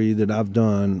country that I've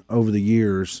done over the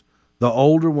years, the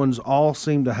older ones all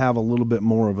seem to have a little bit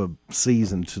more of a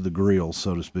season to the grill,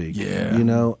 so to speak. Yeah. You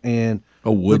know, and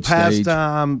a wood stage.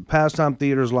 Pastime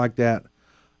theaters like that.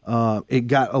 It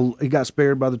got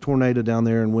spared by the tornado down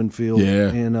there in Winfield,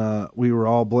 and we were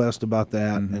all blessed about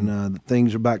that. And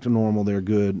things are back to normal. They're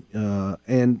good,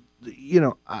 and you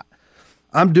know,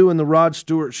 I'm doing the Rod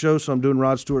Stewart show, so I'm doing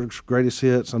Rod Stewart's greatest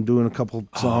hits. I'm doing a couple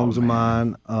songs of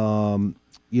mine.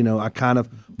 You know, I kind of,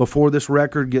 before this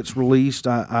record gets released,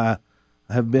 I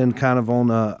have been kind of on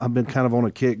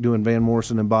a kick doing Van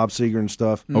Morrison and Bob Seger and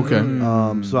stuff. Okay,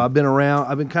 so I've been around.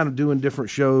 I've been kind of doing different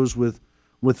shows with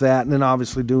that, and then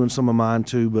obviously doing some of mine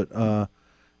too. But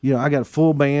you know, I got a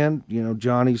full band. You know,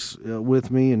 Johnny's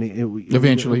with me, and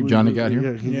eventually Johnny got here.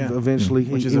 Eventually,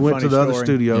 Which is he a went funny to the other story.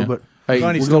 studio, Yeah. but Hey,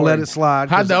 we're gonna let it slide.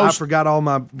 'Cause I forgot all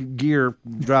my gear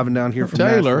driving down here from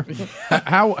Taylor.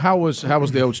 Nashville. How was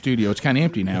the old studio? It's kind of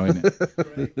empty now, isn't it?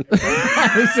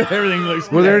 Everything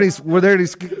looks. Were there any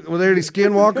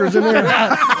skinwalkers in there?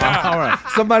 All right.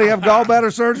 Somebody have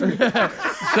gallbladder surgery?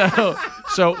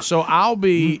 So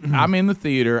I'm in the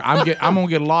theater. I'm gonna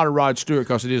get a lot of Rod Stewart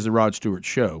because it is the Rod Stewart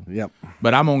show. Yep.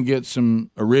 But I'm gonna get some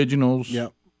originals.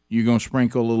 Yep. You gonna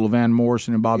sprinkle a little Van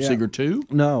Morrison and Bob Seger too?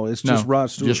 No, it's just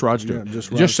Rod Stewart. Just Rod Stewart. Yeah, just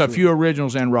Rod just Stewart. a few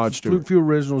originals and Rod Stewart. A few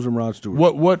originals and Rod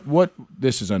Stewart. What?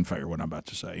 This is unfair. What I'm about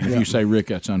to say. If you say Rick,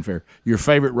 that's unfair. Your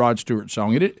favorite Rod Stewart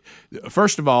song?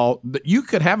 First of all, you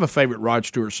could have a favorite Rod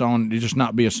Stewart song. It just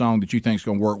not be a song that you think is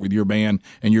going to work with your band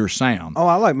and your sound. Oh,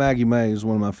 I like Maggie May is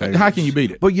one of my favorites. How can you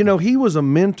beat it? But you know, he was a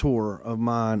mentor of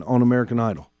mine on American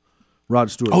Idol. Rod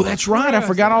Stewart. Oh, that's right. I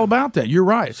forgot all about that. You're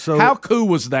right. So how cool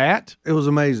was that? It was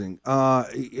amazing.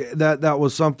 That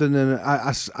was something, and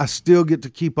I still get to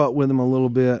keep up with him a little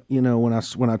bit. You know, when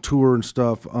I tour and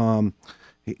stuff.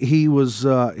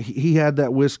 He had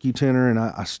that whiskey tenor, and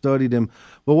I studied him.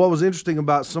 But what was interesting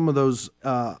about some of those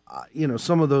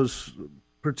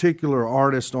particular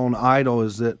artists on Idol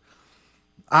is that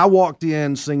I walked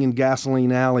in singing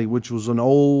Gasoline Alley, which was an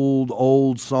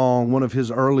old song, one of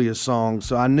his earliest songs.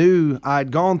 So I knew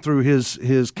I'd gone through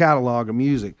his catalog of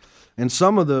music. And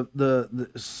some of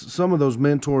some of those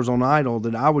mentors on Idol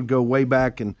that I would go way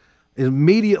back, and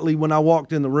immediately when I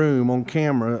walked in the room on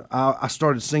camera, I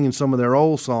started singing some of their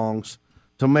old songs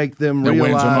to make them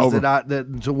realize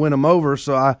that to win them over.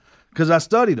 So because I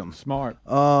studied them. Smart.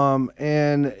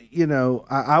 And you know,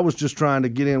 I was just trying to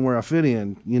get in where I fit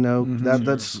in. You know,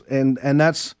 that's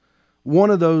one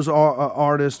of those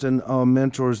artists and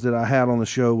mentors that I had on the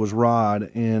show was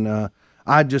Rod, and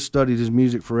I just studied his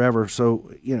music forever. So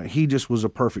you know, he just was a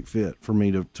perfect fit for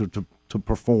me to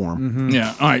perform.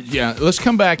 Yeah. All right. Yeah. Let's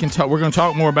come back and talk. We're going to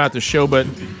talk more about the show, but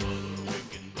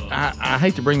I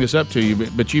hate to bring this up to you,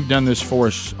 but you've done this for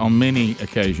us on many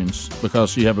occasions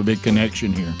because you have a big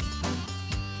connection here.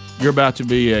 You're about to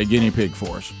be a guinea pig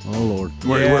for us. Oh Lord!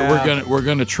 We're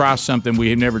gonna try something we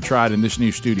have never tried in this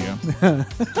new studio,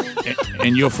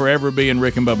 and you'll forever be in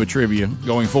Rick and Bubba trivia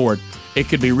going forward. It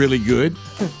could be really good,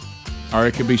 or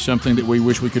it could be something that we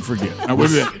wish we could forget. All right, we'll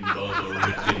be back. Rick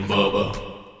and Bubba.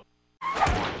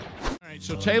 All right,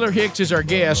 so Taylor Hicks is our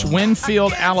guest.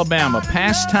 Winfield, Alabama,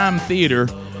 Pastime Theater,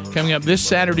 coming up this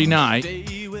Saturday night.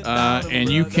 And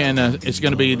you can, it's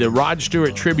going to be the Rod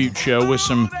Stewart tribute show with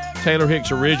some Taylor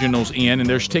Hicks originals in, and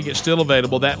there's tickets still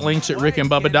available. That link's at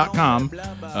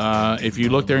rickandbubba.com. If you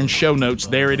look there in show notes,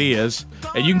 there it is.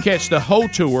 And you can catch the whole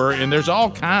tour, and there's all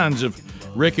kinds of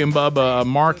Rick and Bubba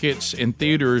markets and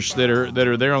theaters that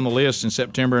are there on the list in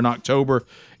September and October,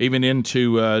 even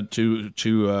into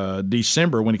to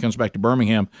December when he comes back to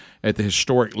Birmingham at the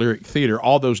historic Lyric Theater.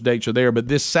 All those dates are there. But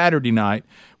this Saturday night,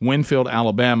 Winfield,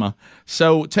 Alabama.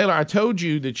 So, Taylor, I told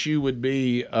you that you would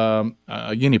be a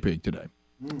guinea pig today.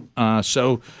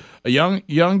 So,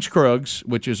 Young Scruggs,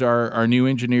 which is our new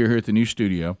engineer here at the new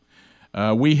studio,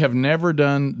 we have never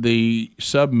done the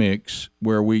sub mix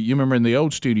where you remember in the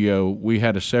old studio we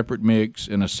had a separate mix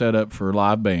and a setup for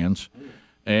live bands,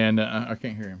 and I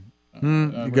can't hear him.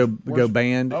 Go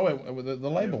band. Oh wait, the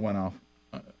label went off.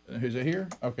 Is it here?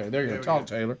 Okay, there you go. Talk,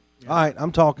 Taylor. All right,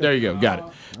 I'm talking. There you go. Got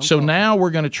it. So now we're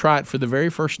going to try it for the very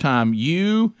first time.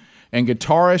 You and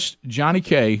guitarist Johnny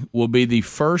K will be the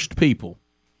first people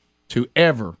to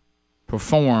ever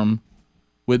perform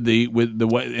with the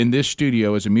in this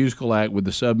studio as a musical act with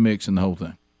the sub mix and the whole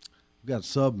thing. We've got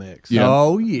sub mix. Yeah.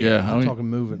 Oh yeah. I'm talking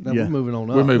moving. No, Yeah. We're moving on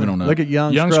up. We're moving on up. Look at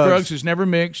Young Scruggs has never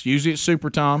mixed. Usually it's Super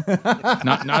Tom.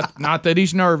 not that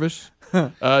he's nervous.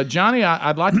 Johnny,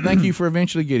 I'd like to thank you for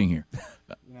eventually getting here.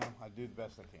 I do the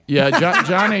best I can. Yeah,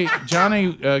 Johnny,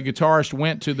 guitarist,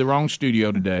 went to the wrong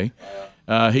studio today.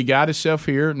 He got himself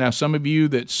here. Now, some of you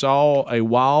that saw a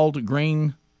wild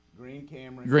green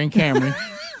Camry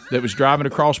that was driving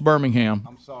across Birmingham.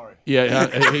 I'm sorry.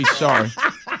 Yeah, he's sorry.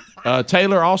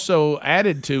 Taylor also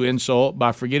added to insult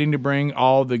by forgetting to bring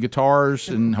all the guitars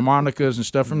and harmonicas and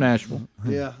stuff from Nashville.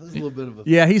 Yeah, that's a little bit of a.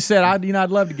 Yeah, he said,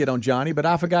 I'd love to get on Johnny, but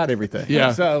I forgot everything.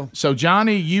 Yeah. So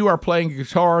Johnny, you are playing a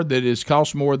guitar that is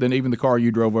cost more than even the car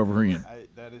you drove over here in.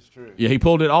 That is true. Yeah, he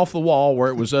pulled it off the wall where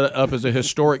it was up as a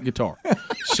historic guitar.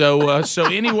 So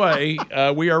anyway,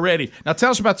 we are ready. Now tell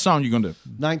us about the song you're going to do.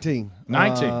 19.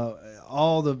 19.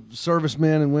 All the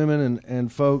servicemen and women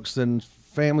and folks and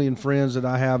family and friends that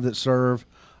I have that serve.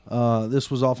 This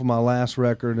was off of my last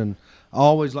record, and I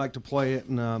always like to play it.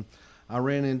 And I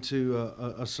ran into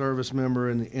a service member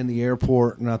in the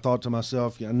airport, and I thought to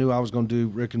myself, I knew I was going to do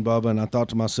Rick and Bubba, and I thought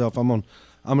to myself, I'm going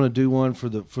to do one for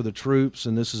the troops,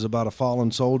 and this is about a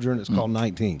fallen soldier, and it's called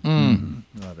 19.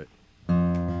 Love it.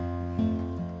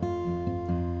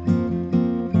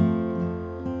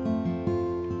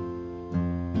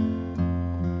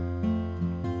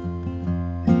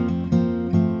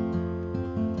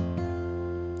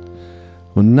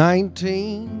 Well,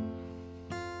 19,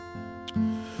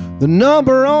 the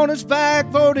number on his back,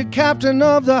 voted captain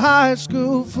of the high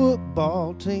school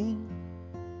football team.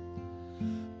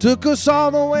 Took us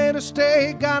all the way to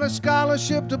state, got a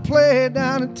scholarship to play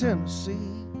down in Tennessee.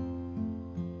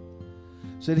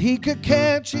 Said he could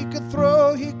catch, he could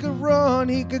throw, he could run,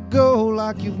 he could go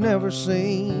like you've never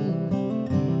seen.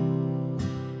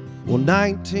 Well,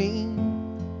 19.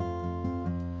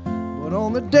 But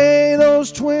on the day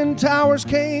those twin towers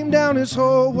came down, his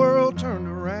whole world turned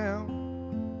around.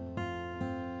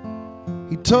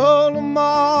 He told them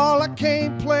all, I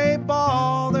can't play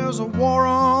ball, there's a war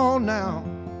on now.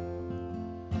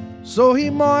 So he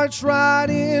marched right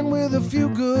in with a few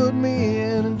good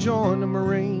men and joined the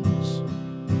Marines.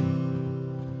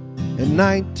 At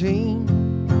 19,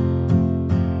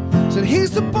 said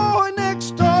he's the boy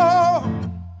next door.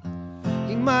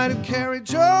 He might have carried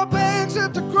your bags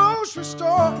at the grocery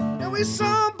store. Now he's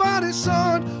somebody's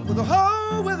son with a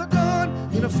hoe, with a gun,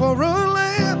 in a foreign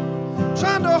land,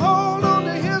 trying to hold on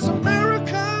to his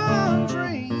American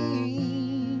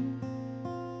dream.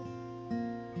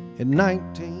 At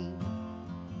 19.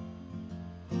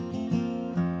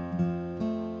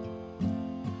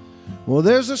 Well,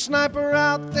 there's a sniper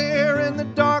out there in the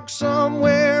dark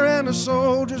somewhere, and a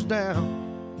soldier's down.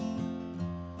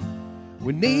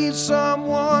 We need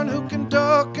someone who can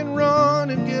duck and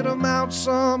run and get him out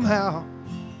somehow.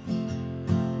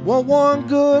 Well, one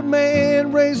good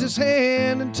man raise his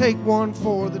hand and take one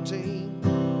for the team.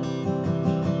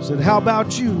 Said, how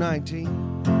about you, 19?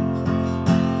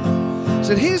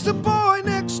 Said, he's the boy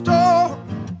next door.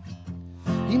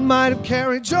 He might have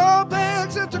carried your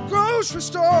bags at the grocery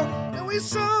store. Now he's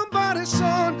somebody's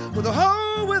son with a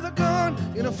hoe, with a gun,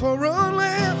 in a foreign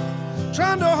land,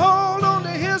 trying to hold on to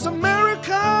his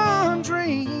American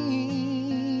dream.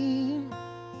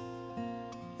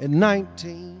 At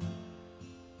 19.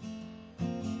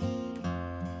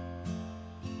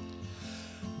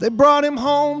 They brought him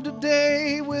home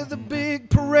today with a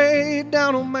big parade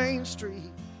down on Main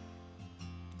Street.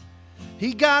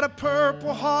 He got a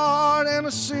Purple Heart and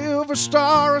a Silver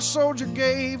Star. A soldier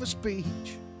gave a speech.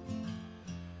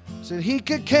 Said he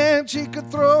could catch, he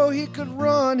could throw, he could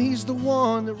run. He's the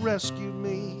one that rescued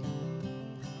me.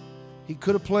 He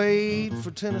could have played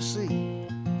for Tennessee.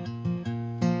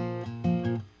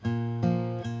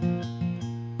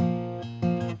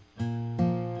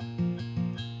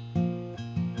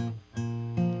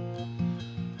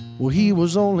 Well, he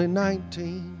was only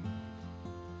 19.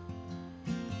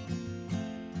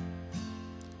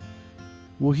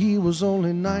 Well, he was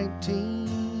only 19.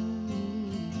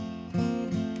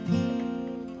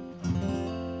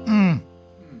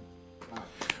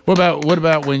 What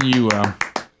about when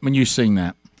you sing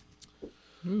that?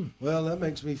 Well, that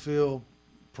makes me feel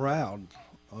proud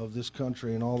of this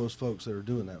country and all those folks that are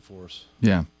doing that for us.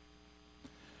 Yeah.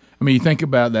 I mean, you think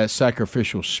about that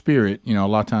sacrificial spirit. You know, a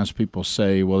lot of times people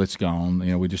say, "Well, it's gone.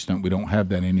 You know, we don't have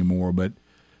that anymore." But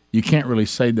you can't really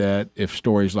say that if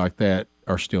stories like that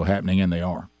are still happening, and they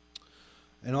are.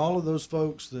 And all of those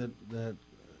folks that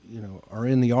are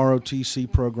in the ROTC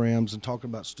programs and talking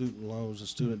about student loans and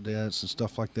student debts and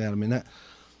stuff like that. I mean,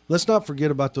 let's not forget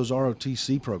about those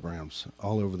ROTC programs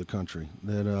all over the country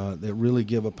that really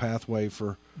give a pathway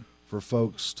for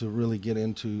folks to really get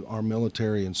into our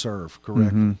military and serve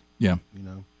correctly. Mm-hmm. Yeah. You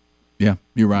know. Yeah,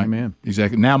 you're right, man.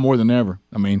 Exactly. Now more than ever.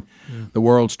 I mean, the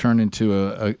world's turned into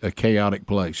a chaotic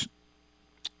place.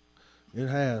 It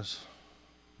has,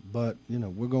 but I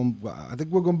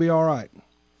think we're gonna be all right.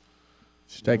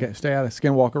 Stay out of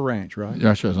Skinwalker Ranch, right?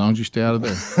 Yeah, sure. As long as you stay out of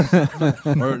there,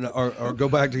 or go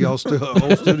back to y'all's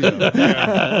old studio.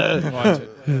 Watch it.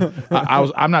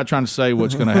 I'm not trying to say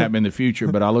what's going to happen in the future,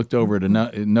 but I looked over at a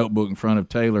notebook in front of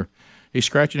Taylor. He's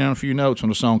scratching down a few notes on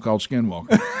a song called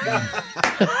Skinwalker.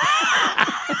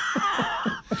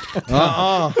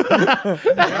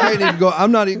 I ain't even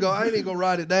gonna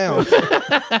write it down.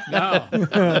 No.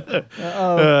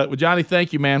 Well, Johnny,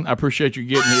 thank you, man. I appreciate you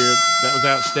getting here. That was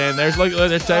outstanding. There's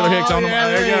Taylor Hicks on the.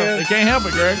 There you go. They can't help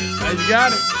it, Greg. You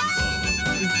got it.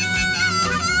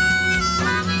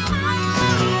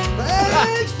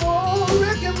 Thanks for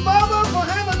Rick and Bubba for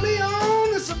having me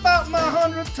on. It's about my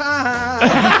 100th time.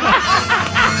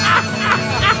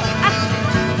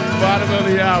 Bottom of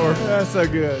the hour. That's so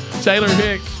good. Taylor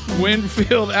Hicks,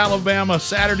 Winfield, Alabama,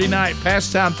 Saturday night,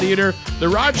 Pastime Theater, the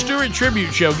Rod Stewart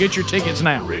Tribute Show. Get your tickets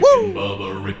now. Rick and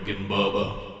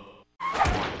Bubba.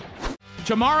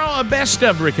 Tomorrow, a best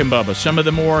of Rick and Bubba. Some of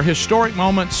the more historic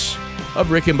moments of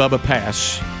Rick and Bubba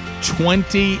past.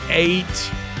 28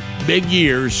 big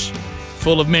years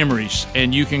full of memories.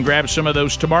 And you can grab some of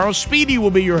those tomorrow. Speedy will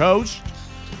be your host.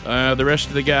 The rest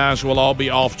of the guys will all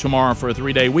be off tomorrow for a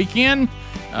 3-day weekend.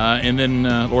 And then,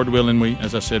 Lord willing,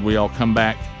 as I said, we all come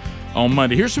back on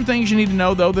Monday. Here's some things you need to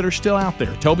know, though, that are still out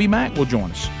there. TobyMac will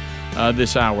join us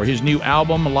this hour. His new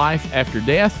album, Life After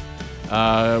Death,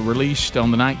 released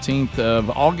on the 19th of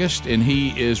August, and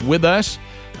he is with us.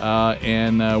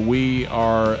 And we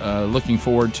are looking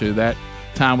forward to that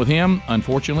time with him.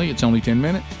 Unfortunately, it's only 10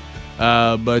 minutes.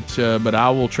 But I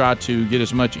will try to get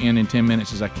as much in 10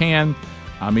 minutes as I can.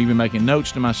 I'm even making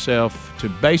notes to myself to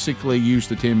basically use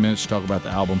the 10 minutes to talk about the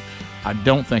album. I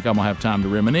don't think I'm going to have time to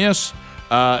reminisce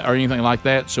or anything like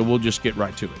that, so we'll just get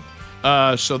right to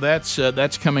it. So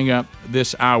that's coming up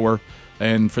this hour.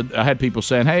 And I had people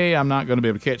saying, hey, I'm not going to be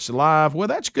able to catch the live. Well,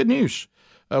 that's good news.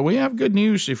 We have good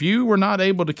news. If you were not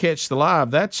able to catch the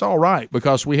live, that's all right,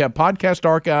 because we have podcast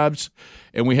archives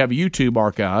and we have YouTube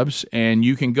archives, and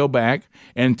you can go back.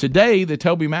 And today, the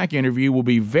TobyMac interview will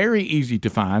be very easy to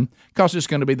find because it's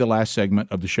going to be the last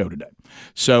segment of the show today.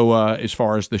 So as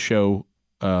far as the show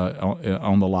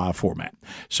on the live format.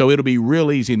 So it'll be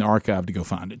real easy in the archive to go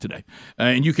find it today.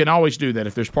 And you can always do that.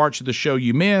 If there's parts of the show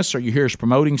you miss or you hear us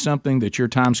promoting something that your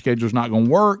time schedule is not going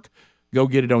to work, go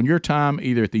get it on your time,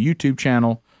 either at the YouTube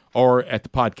channel or at the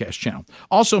podcast channel.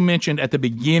 Also mentioned at the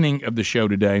beginning of the show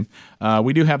today,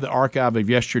 we do have the archive of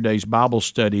yesterday's Bible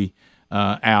study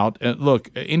out. Look,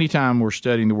 anytime we're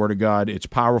studying the Word of God, it's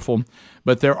powerful.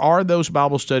 But there are those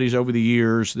Bible studies over the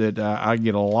years that I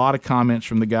get a lot of comments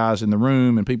from the guys in the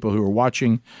room and people who are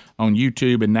watching on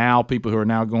YouTube, and now people who are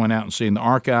now going out and seeing the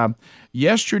archive.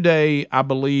 Yesterday, I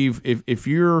believe if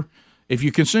you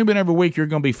consume it every week, you're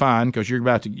going to be fine because you're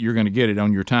going to get it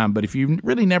on your time. But if you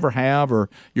really never have, or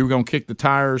you're going to kick the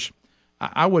tires,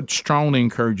 I would strongly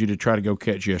encourage you to try to go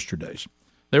catch yesterday's.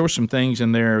 There were some things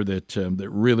in there that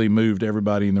really moved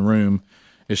everybody in the room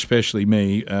especially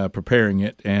me, preparing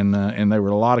it, and there were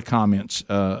a lot of comments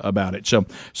about it.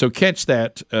 So catch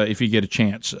that if you get a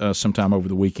chance sometime over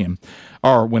the weekend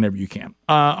or whenever you can.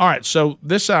 All right, so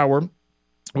this hour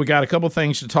we got a couple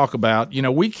things to talk about. You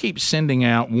know, we keep sending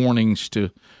out warnings to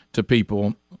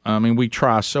people. I mean, we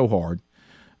try so hard.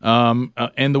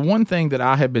 And the one thing that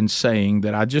I have been saying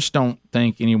that I just don't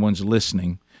think anyone's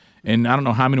listening, and I don't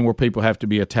know how many more people have to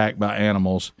be attacked by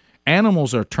animals.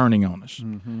 Animals are turning on us.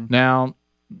 Mm-hmm. Now,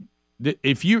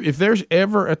 if there's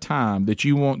ever a time that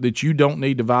you don't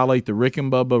need to violate the Rick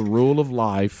and Bubba rule of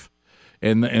life,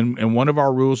 and one of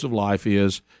our rules of life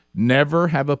is never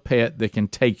have a pet that can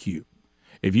take you.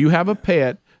 If you have a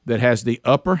pet that has the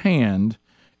upper hand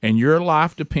and your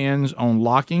life depends on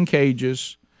locking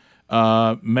cages,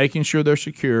 making sure they're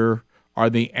secure, or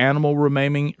the animal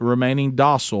remaining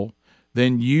docile,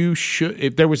 then you should.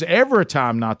 If there was ever a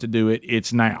time not to do it,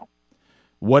 it's now.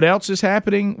 What else is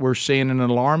happening? We're seeing an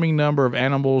alarming number of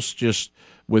animals just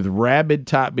with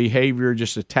rabid-type behavior,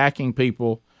 just attacking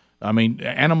people. I mean,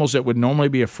 animals that would normally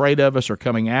be afraid of us are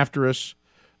coming after us.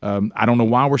 I don't know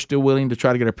why we're still willing to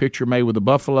try to get a picture made with a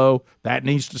buffalo. That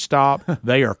needs to stop.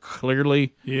 They are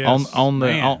clearly on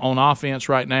offense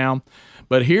right now.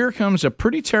 But here comes a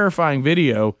pretty terrifying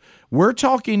video. We're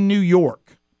talking New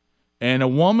York, and a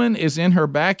woman is in her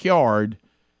backyard,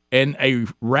 and a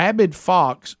rabid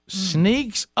fox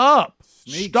sneaks up,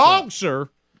 stalks her,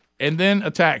 and then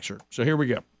attacks her. So here we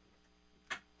go.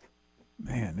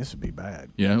 Man, this would be bad.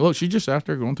 Yeah, look, she's just out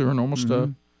there going through her normal stuff.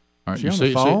 All right, she on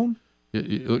the phone?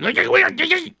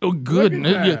 Oh, good,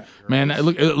 man!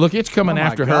 Look, it's coming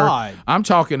after her. I'm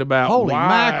talking about holy wide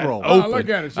mackerel! Open. Look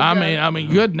at it. I mean,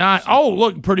 good night. Oh,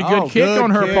 look, pretty good kick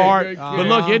on her part. But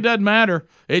look, it doesn't matter.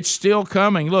 It's still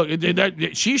coming. Look,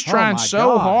 she's trying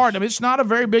so hard. I mean, it's not a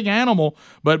very big animal,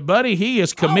 but buddy, he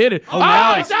is committed. Oh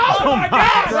my God! Oh my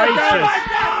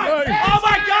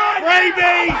God!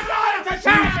 Rabies! She's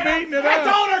beating it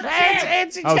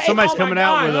up. Somebody's coming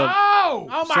out with a.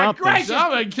 Oh my gracious!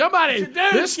 Somebody!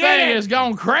 This thing has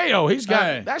gone crayo. He's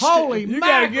got. Holy You mackerel!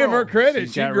 got to give her credit.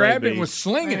 She grabbed it and rabies. was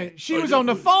slinging it. She was on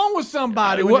the phone with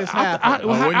somebody when this happened.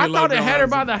 I thought it had her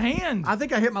by the hand. I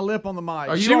think I hit my lip on the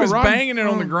mic. She was banging it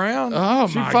on the ground. Oh,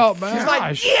 she my fought back. She's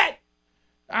like, "Get!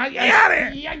 I got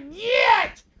it!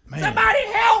 Get! Somebody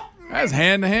help!" That's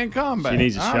hand-to-hand combat. She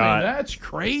needs a shot. mean, that's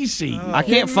crazy. I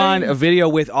can't find a video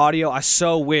with audio. I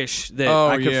so wish that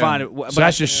I could find it. But So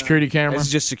that's just security camera? It's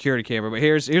just security camera. But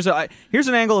here's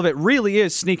an angle of it really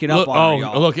is sneaking up Look, on her,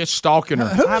 y'all. look, it's stalking her.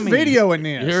 Who's videoing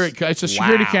this? Here it's a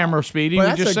security camera, Speedy. Well, we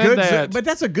that's just a said good that. But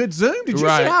that's a good zoom. Did you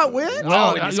Right. see how it went?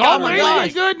 Well, oh my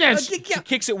gosh. goodness. She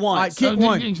kicks it once. Kick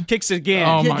one. Kicks it again.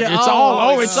 Oh, my. Kick it. It's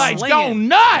all over. It's like it's going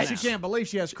nuts. She can't believe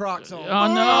she has Crocs on.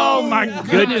 Oh, no, my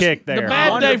goodness. Good kick there. The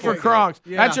bad day for Crocs.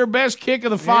 Yeah. That's her best kick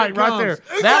of the fight right there.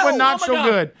 comes. That one not so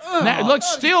good. Now, look,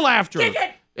 still after her.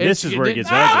 This is where it gets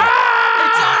ugly.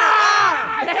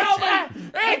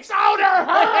 It's on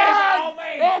her!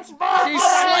 It's mine! She's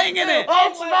slinging it.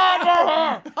 It's mine for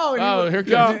her! Oh, here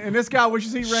comes. And this guy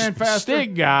wishes he ran faster.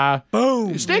 Stick guy.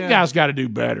 Boom. Stick guy's got to do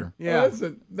better. Yeah.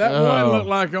 That one looked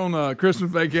like on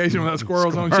Christmas Vacation when that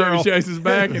squirrel's on Chevy Chase's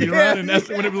back and he's running. That's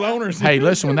when it was on her. Hey,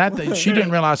 listen, when that thing, she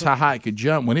didn't realize how high it could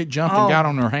jump. When it jumped and got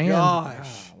on her hand.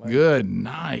 Gosh. Good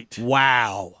night.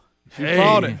 Wow. She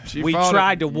fought it. We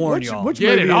tried to warn y'all. Which Get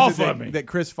movie it is off it of me. that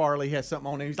Chris Farley has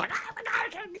something on him? He's like, oh my God, I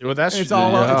can't get it. Well, that's It's all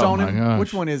it's on my him. gosh.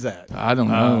 Which one is that? I don't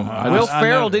know. Will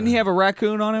Ferrell, didn't he have a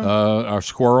raccoon on him? Our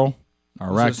squirrel.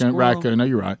 Our Was it a raccoon. squirrel? Raccoon. No,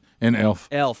 you're right. And elf.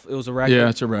 Elf. It was a raccoon. Yeah,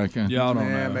 it's a raccoon. Y'all don't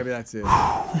Yeah, know. maybe that's it.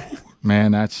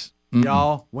 Man, that's.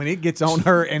 Y'all, when it gets on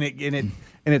her and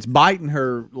it's biting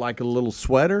her like a little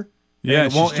sweater. Yeah,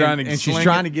 and it won't- she's trying to and she's sling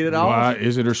trying it. to get it Why off.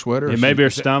 is it her sweater? It may be her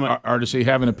stomach. Or does he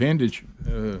have an appendage?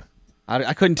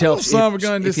 I couldn't tell if son of a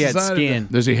gun he had decided skin.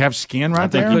 Does he have skin right I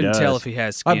there? couldn't tell if he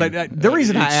has skin. But the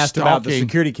reason I It's asked about the stalking.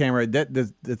 security camera, that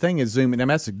the thing is zooming. I mean,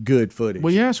 that's a good footage.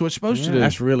 Well, yeah, that's what it's supposed to do.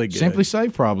 That's really good. Simply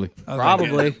Safe, probably.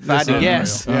 Probably. If I had to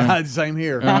guess. Yeah, same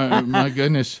here. My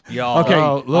goodness. Y'all. Okay.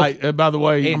 Oh, look, by the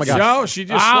way, Oh my gosh. Y'all, she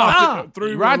just slapped it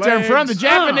through right her there in front of the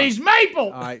legs. Japanese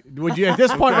maple. All right. Would you at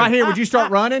this point right here? Would you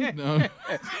start running? I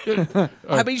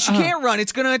mean, she can't run.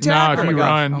 It's going to No, attack if her. you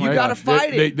run, You got to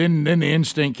fight it. Then the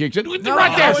instinct kicks in.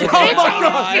 Right there. Oh, my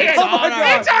God. It's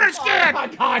on her skin!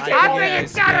 It's on her skin! I think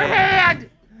it's got her hand!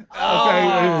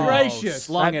 Oh, gracious.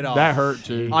 Slung it off. That hurt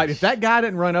too. All right, if that guy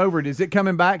didn't run over it, is it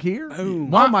coming back here?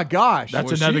 Oh my gosh.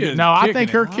 That's another good. No, I think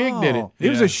her kick did it. It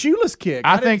was a shoeless kick.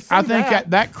 I think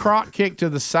that croc kick to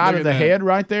the side of the head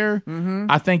right there.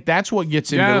 I think that's what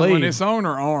gets him to leave. When it's on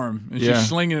her arm and she's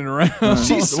slinging it around.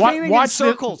 She's spinning in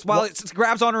circles while it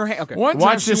grabs on her hand. Okay.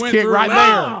 Watch this kick right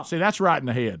there. See, that's right in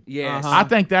the head. Yes. I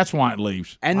think that's why it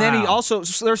leaves. And then he also,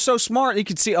 they're so smart, you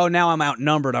could see, oh, now I'm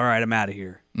outnumbered. All right, I'm out of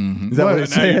here. Mm-hmm. Is that what it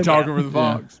Now you're said? talking for the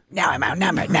fox. Now I'm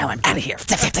outnumbered. Now I'm out of here. Is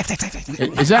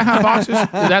that how foxes?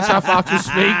 That's how foxes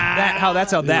speak. That's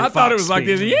how that. I thought it was like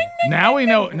this. Now we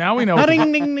know. Now we know.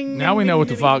 Now we know what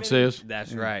the fox says.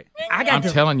 That's right. I'm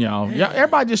telling y'all. Yeah,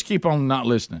 everybody just keep on not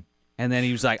listening. And then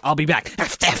he was like, "I'll be back."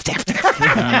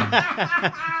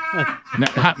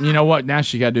 Now, you know what? Now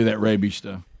she got to do that rabies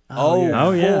stuff.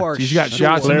 Oh yeah. She's got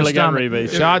shots in the stomach.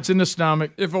 Shots in the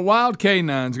stomach. If a wild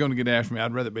canine's going to get after me,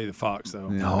 I'd rather be the fox, though.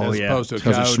 As opposed to a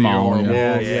 'Cause coyote it's small, or a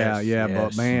wolf. Yeah.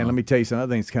 But man, let me tell you something.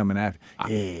 Other things coming after.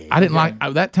 I didn't like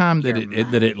that time that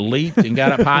it leaped and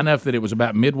got up high enough that it was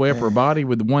about midway up her body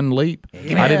with one leap.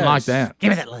 I didn't like that.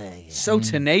 Give me that leg. So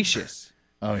tenacious.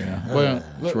 Oh yeah. Well,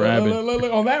 it's Look, rabid.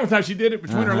 on that one time she did it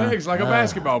between her legs like a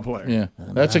basketball player. Yeah,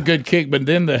 that's a good kick, but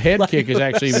then the head kick is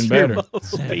actually even better. What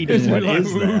is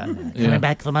that? Yeah. Coming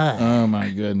back from us. Oh my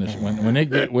goodness! When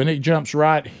it jumps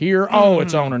right here,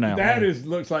 it's on her now. That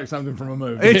looks like something from a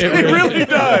movie. It really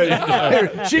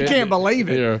does. She can't believe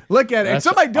it. Yeah. Look at it. And That's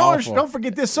somebody awful. don't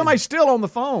forget this. Somebody's still on the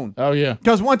phone. Oh yeah.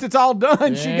 Because once it's all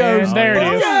done, she goes. And there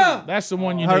it is. "Booyah!" That's the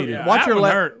one you needed. Watch That your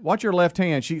one hurt. Watch your left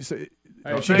hand. She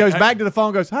Hey, goes back to the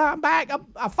phone. Goes, "Hi, I'm back.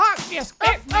 A fox just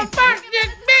bit me.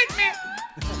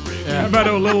 How about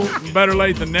a little better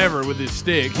late than never with his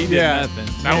stick? He did nothing.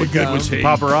 How good was he?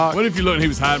 Papa Rock. What if you looked and he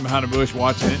was hiding behind a bush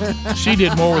watching it? She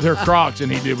did more with her Crocs than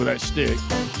he did with that stick.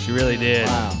 She really did.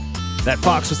 Wow. That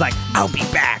fox was like, "I'll be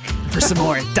back for some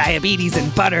more diabetes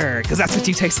and butter, because that's what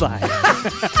you taste like."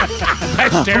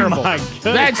 That's terrible.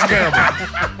 That's terrible.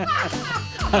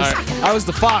 I was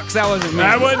the fox. That wasn't me.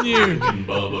 That wasn't you. Rick and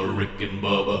Bubba, Rick and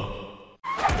Bubba.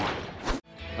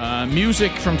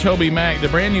 Music from TobyMac, the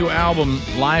brand new album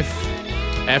 "Life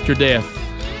After Death,"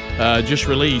 just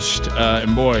released,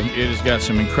 and boy, it has got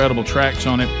some incredible tracks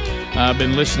on it. I've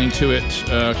been listening to it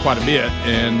quite a bit,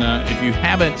 and if you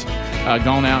haven't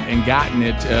gone out and gotten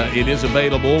it, it is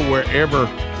available wherever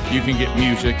you can get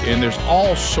music, and there's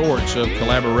all sorts of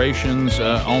collaborations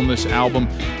on this album.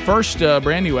 First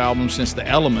brand new album since The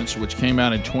Elements, which came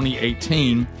out in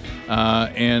 2018.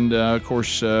 And of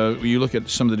course, you look at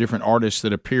some of the different artists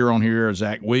that appear on here.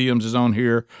 Zach Williams is on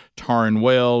here, Taryn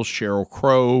Wells, Sheryl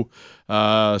Crow,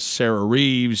 Sarah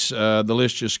Reeves. The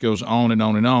list just goes on and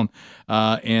on and on.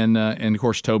 And of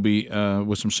course, Toby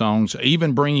with some songs,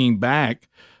 even bringing back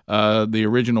the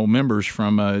original members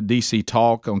from DC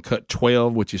Talk on Cut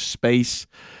 12, which is Space.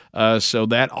 So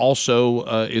that also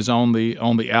is on the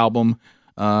album.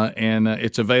 And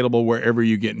it's available wherever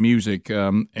you get music.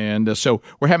 So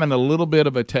we're having a little bit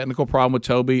of a technical problem with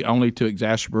Toby, only to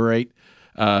exacerbate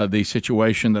the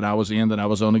situation that I was in, that I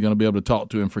was only going to be able to talk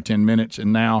to him for 10 minutes.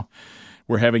 And now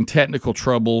we're having technical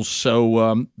troubles,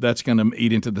 so that's going to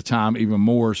eat into the time even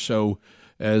more. So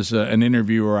as an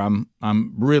interviewer,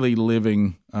 I'm really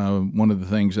living one of the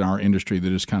things in our industry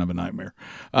that is kind of a nightmare.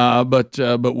 But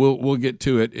we'll get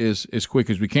to it as quick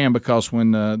as we can, because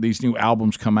when these new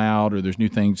albums come out or there's new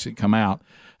things that come out,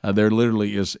 there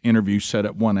literally is interviews set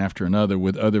up one after another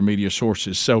with other media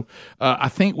sources. So I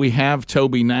think we have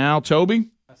Toby now. Toby?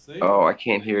 Oh, I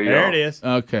can't hear you. There it is.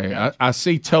 Okay, I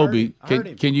see Toby.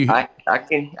 Can you? I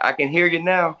can hear you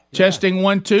now. Testing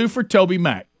 1 2 for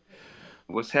TobyMac.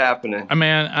 What's happening?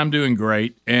 Man, I'm doing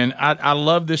great, and I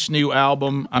love this new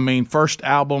album. I mean, first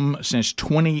album since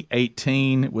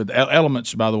 2018 with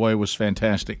Elements, by the way, was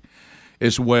fantastic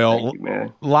as well. Thank you,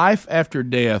 man. Life After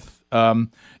Death.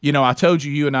 I told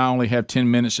you and I only have 10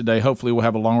 minutes a day. Hopefully we'll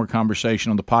have a longer conversation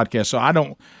on the podcast.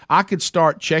 So I could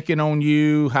start checking on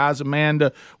you. How's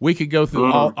Amanda? We could go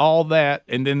through all that,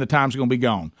 and then the time's going to be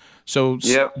gone. So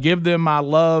give them my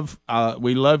love.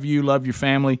 We love you, love your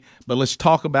family. But let's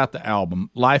talk about the album,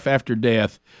 Life After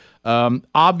Death.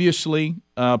 Obviously,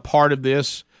 part of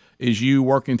this is you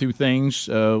working through things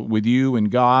with you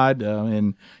and God,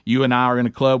 and you and I are in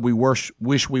a club we wish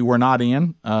we were not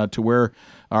in, to where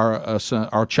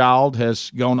our child has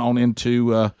gone on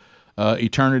into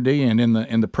eternity and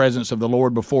in the presence of the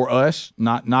Lord before us,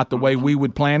 not the way we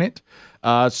would plan it.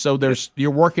 So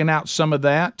you're working out some of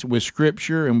that with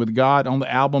Scripture and with God on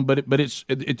the album, but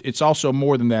it's also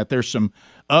more than that. There's some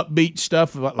upbeat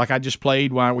stuff like I just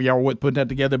played while we all putting that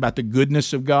together about the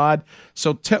goodness of God.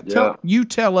 So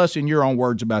tell us in your own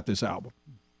words about this album.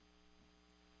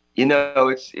 You know,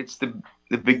 it's the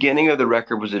beginning of the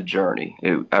record was a journey.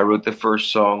 I wrote the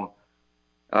first song.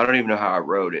 I don't even know how I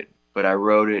wrote it, but I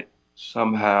wrote it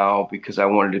somehow because I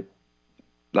wanted to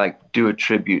like do a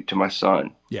tribute to my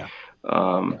son. Yeah.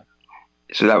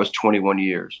 So that was 21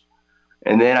 years.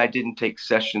 And then I didn't take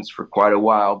sessions for quite a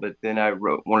while, but then I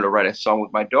wanted to write a song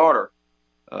with my daughter,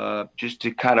 just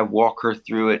to kind of walk her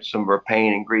through it, some of her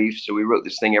pain and grief. So we wrote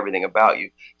this thing, Everything About You.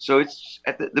 So it's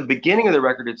at the beginning of the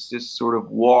record, it's this sort of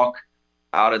walk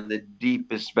out of the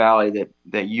deepest valley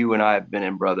that you and I have been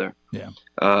in, brother. Yeah.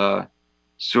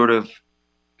 Sort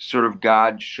of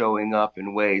God showing up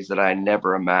in ways that I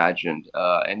never imagined,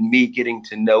 and me getting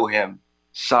to know him,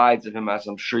 sides of him, as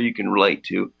I'm sure you can relate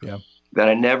to, that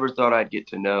I never thought I'd get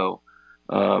to know.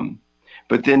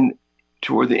 But then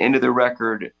toward the end of the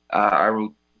record,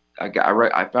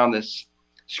 I found this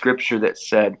scripture that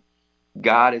said,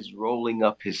 God is rolling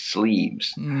up his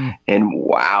sleeves. And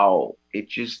wow,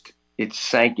 it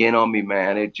sank in on me,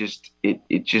 man. It just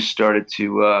started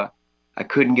to, I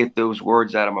couldn't get those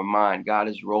words out of my mind. God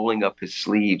is rolling up his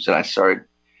sleeves. And I started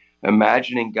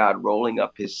imagining God rolling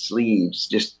up his sleeves,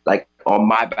 just like on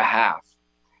my behalf,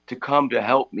 to come to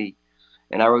help me.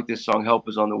 And I wrote this song, Help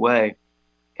Is on the Way.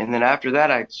 And then after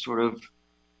that, I sort of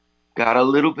got a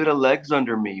little bit of legs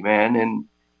under me, man. And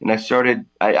I started,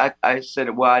 I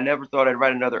said, well, I never thought I'd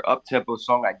write another up-tempo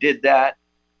song. I did that.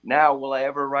 Now, will I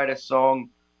ever write a song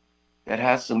that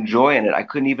has some joy in it? I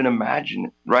couldn't even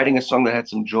imagine writing a song that had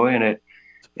some joy in it.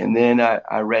 And then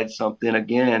I read something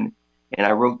again, and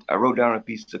I wrote down on a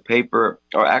piece of paper,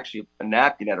 or actually a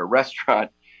napkin at a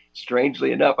restaurant.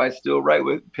 Strangely enough, I still write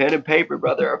with pen and paper,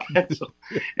 brother, or pencil.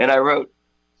 And I wrote,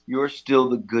 you're still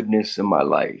the goodness in my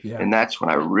life. Yeah. And that's when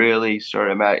I really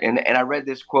started imagining. And I read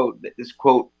this quote. This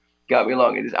quote got me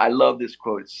along. I love this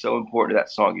quote. It's so important to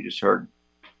that song you just heard.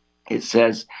 It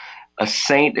says, a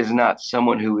saint is not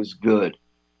someone who is good,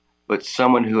 but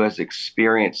someone who has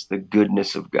experienced the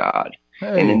goodness of God.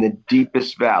 Hey. And in the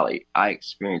deepest valley, I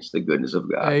experienced the goodness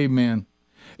of God. Amen.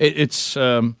 It's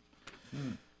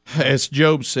as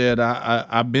Job said,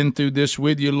 I've been through this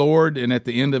with you, Lord, and at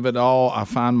the end of it all, I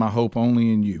find my hope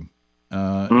only in you.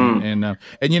 And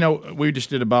you know, we just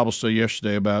did a Bible study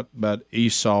yesterday about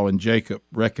Esau and Jacob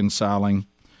reconciling,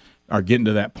 or getting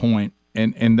to that point,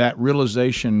 and that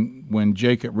realization when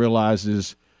Jacob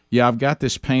realizes, yeah, I've got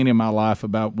this pain in my life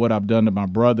about what I've done to my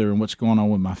brother and what's going on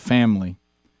with my family.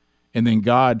 And then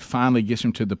God finally gets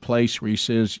him to the place where he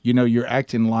says, you know, you're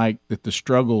acting like that the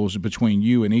struggle is between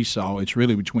you and Esau. It's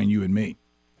really between you and me.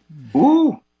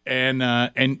 Ooh. And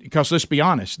because let's be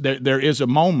honest, there is a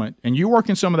moment, and you're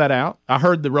working some of that out. I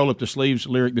heard the Roll Up the Sleeves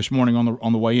lyric this morning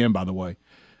on the way in, by the way.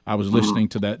 I was listening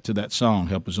to that song,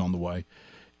 Help Is on the Way.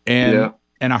 And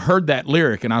I heard that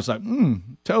lyric, and I was like,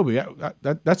 Toby,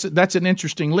 that's an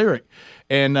interesting lyric.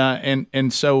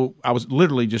 And so I was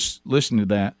literally just listening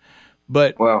to that.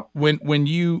 But when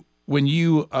you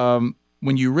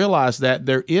realize that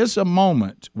there is a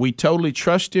moment, we totally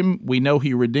trust him, we know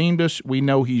he redeemed us, we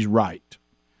know he's right.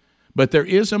 But there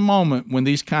is a moment when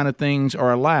these kind of things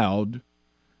are allowed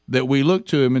that we look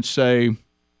to him and say,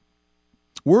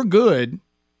 we're good,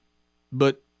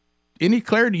 but any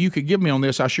clarity you could give me on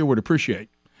this, I sure would appreciate.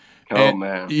 Oh,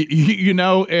 man. You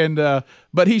know, and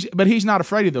but he's not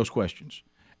afraid of those questions.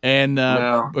 And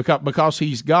because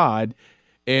he's God.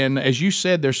 And as you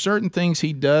said, there's certain things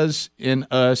he does in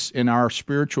us in our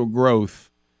spiritual growth,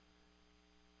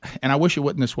 and I wish it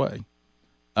wasn't this way,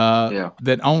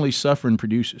 that only suffering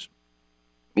produces.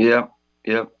 Yeah.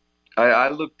 I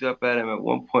looked up at him at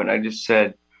one point, and I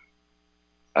said,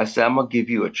 I'm going to give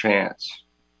you a chance.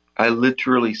 I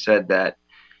literally said that.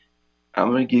 I'm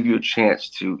going to give you a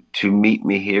chance to meet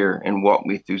me here and walk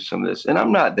me through some of this. And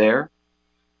I'm not there,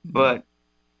 but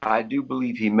I do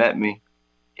believe he met me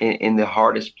in the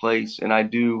hardest place, and I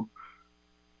do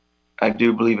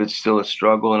believe it's still a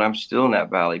struggle, and I'm still in that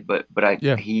valley. But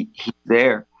he's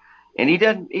there, and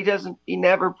he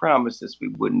never promised us we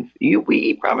wouldn't.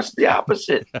 He promised the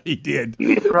opposite. He did. He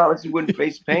didn't promise we wouldn't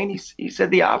face pain. He said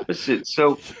the opposite.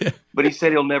 So, but he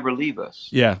said he'll never leave us.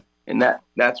 Yeah, and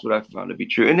that's what I found to be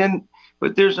true. And then,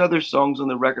 but there's other songs on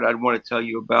the record I'd want to tell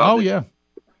you about. Oh,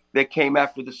 that came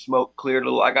after the smoke cleared a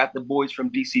little. I got the boys from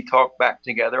DC Talk back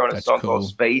together on a song called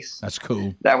Space. That's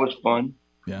cool. That was fun.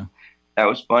 Yeah. That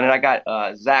was fun. And I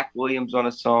got Zach Williams on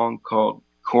a song called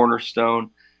Cornerstone.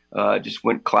 Just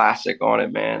went classic on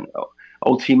it, man.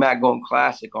 Old T-Mac going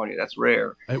classic on you. That's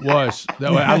rare. It was.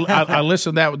 I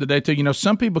listened to that today, too. You know,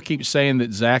 some people keep saying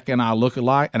that Zach and I look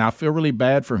alike, and I feel really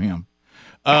bad for him.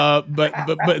 I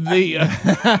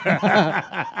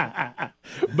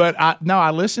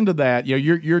listened to that.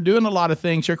 You're doing a lot of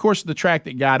things. Of course, the track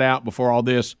that got out before all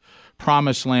this,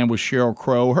 Promised Land, with Sheryl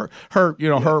Crow.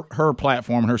 Her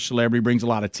platform, her celebrity brings a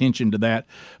lot of attention to that.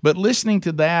 But listening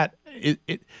to that,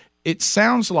 it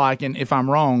sounds like, and if I'm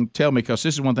wrong, tell me, because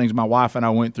this is one of the things my wife and I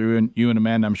went through, and you and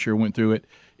Amanda, I'm sure, went through it,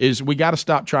 is we got to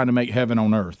stop trying to make heaven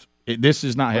on earth. This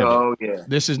is not heaven. Oh, yeah.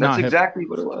 This is not heaven. That's exactly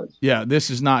what it was. Yeah, this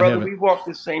is not Brother, heaven. we walked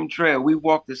the same trail. We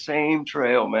walked the same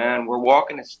trail, man. We're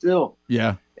walking it still.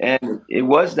 Yeah. And it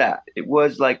was that. It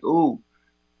was like, ooh,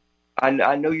 I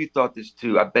know you thought this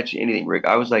too. I bet you anything, Rick.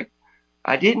 I was like,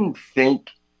 I didn't think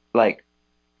like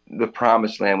the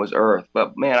promised land was earth,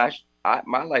 but man,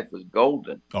 my life was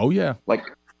golden. Oh yeah. Like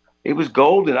it was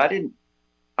golden.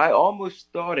 I almost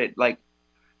thought it like,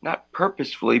 not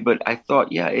purposefully, but I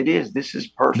thought, yeah, it is. This is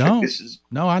perfect.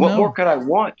 No, what more could I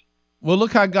want? Well,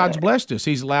 look how God's blessed us.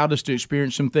 He's allowed us to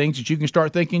experience some things that you can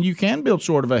start thinking you can build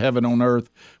sort of a heaven on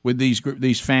earth with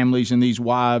these families and these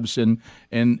wives and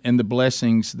the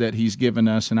blessings that He's given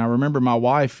us. And I remember my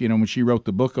wife, when she wrote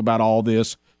the book about all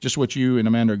this, just what you and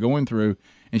Amanda are going through,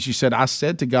 and she said, I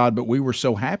said to God, but we were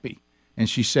so happy. And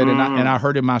she said, and I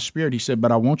heard in my spirit, He said,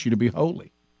 but I want you to be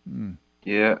holy.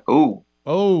 Yeah. Ooh.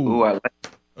 Oh. I like.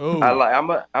 Oh. I'm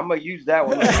gonna use that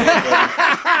one.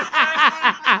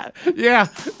 yeah.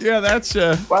 That's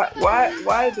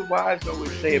why do the wives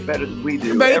always say it better than we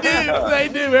do? They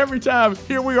do every time.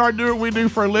 Here we are doing what we do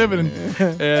for a living,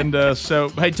 and so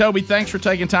hey, Toby, thanks for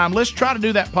taking time. Let's try to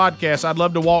do that podcast. I'd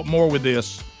love to walk more with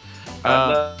this.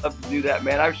 I'd love to do that,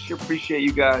 man. I sure appreciate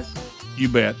you guys. You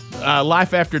bet.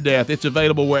 Life After Death. It's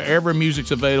available wherever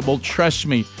music's available. Trust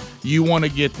me, you want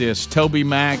to get this.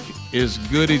 TobyMac is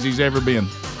good as he's ever been.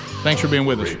 Thanks for being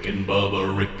with us. Rick and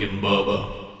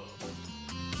Bubba.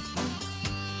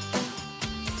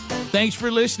 Thanks for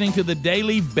listening to the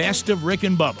daily Best of Rick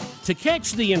and Bubba. To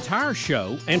catch the entire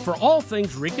show and for all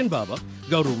things Rick and Bubba,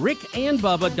 go to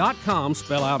rickandbubba.com,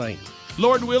 spell out AIM.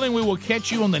 Lord willing, we will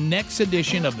catch you on the next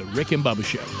edition of the Rick and Bubba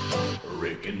Show.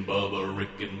 Rick and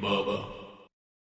Bubba.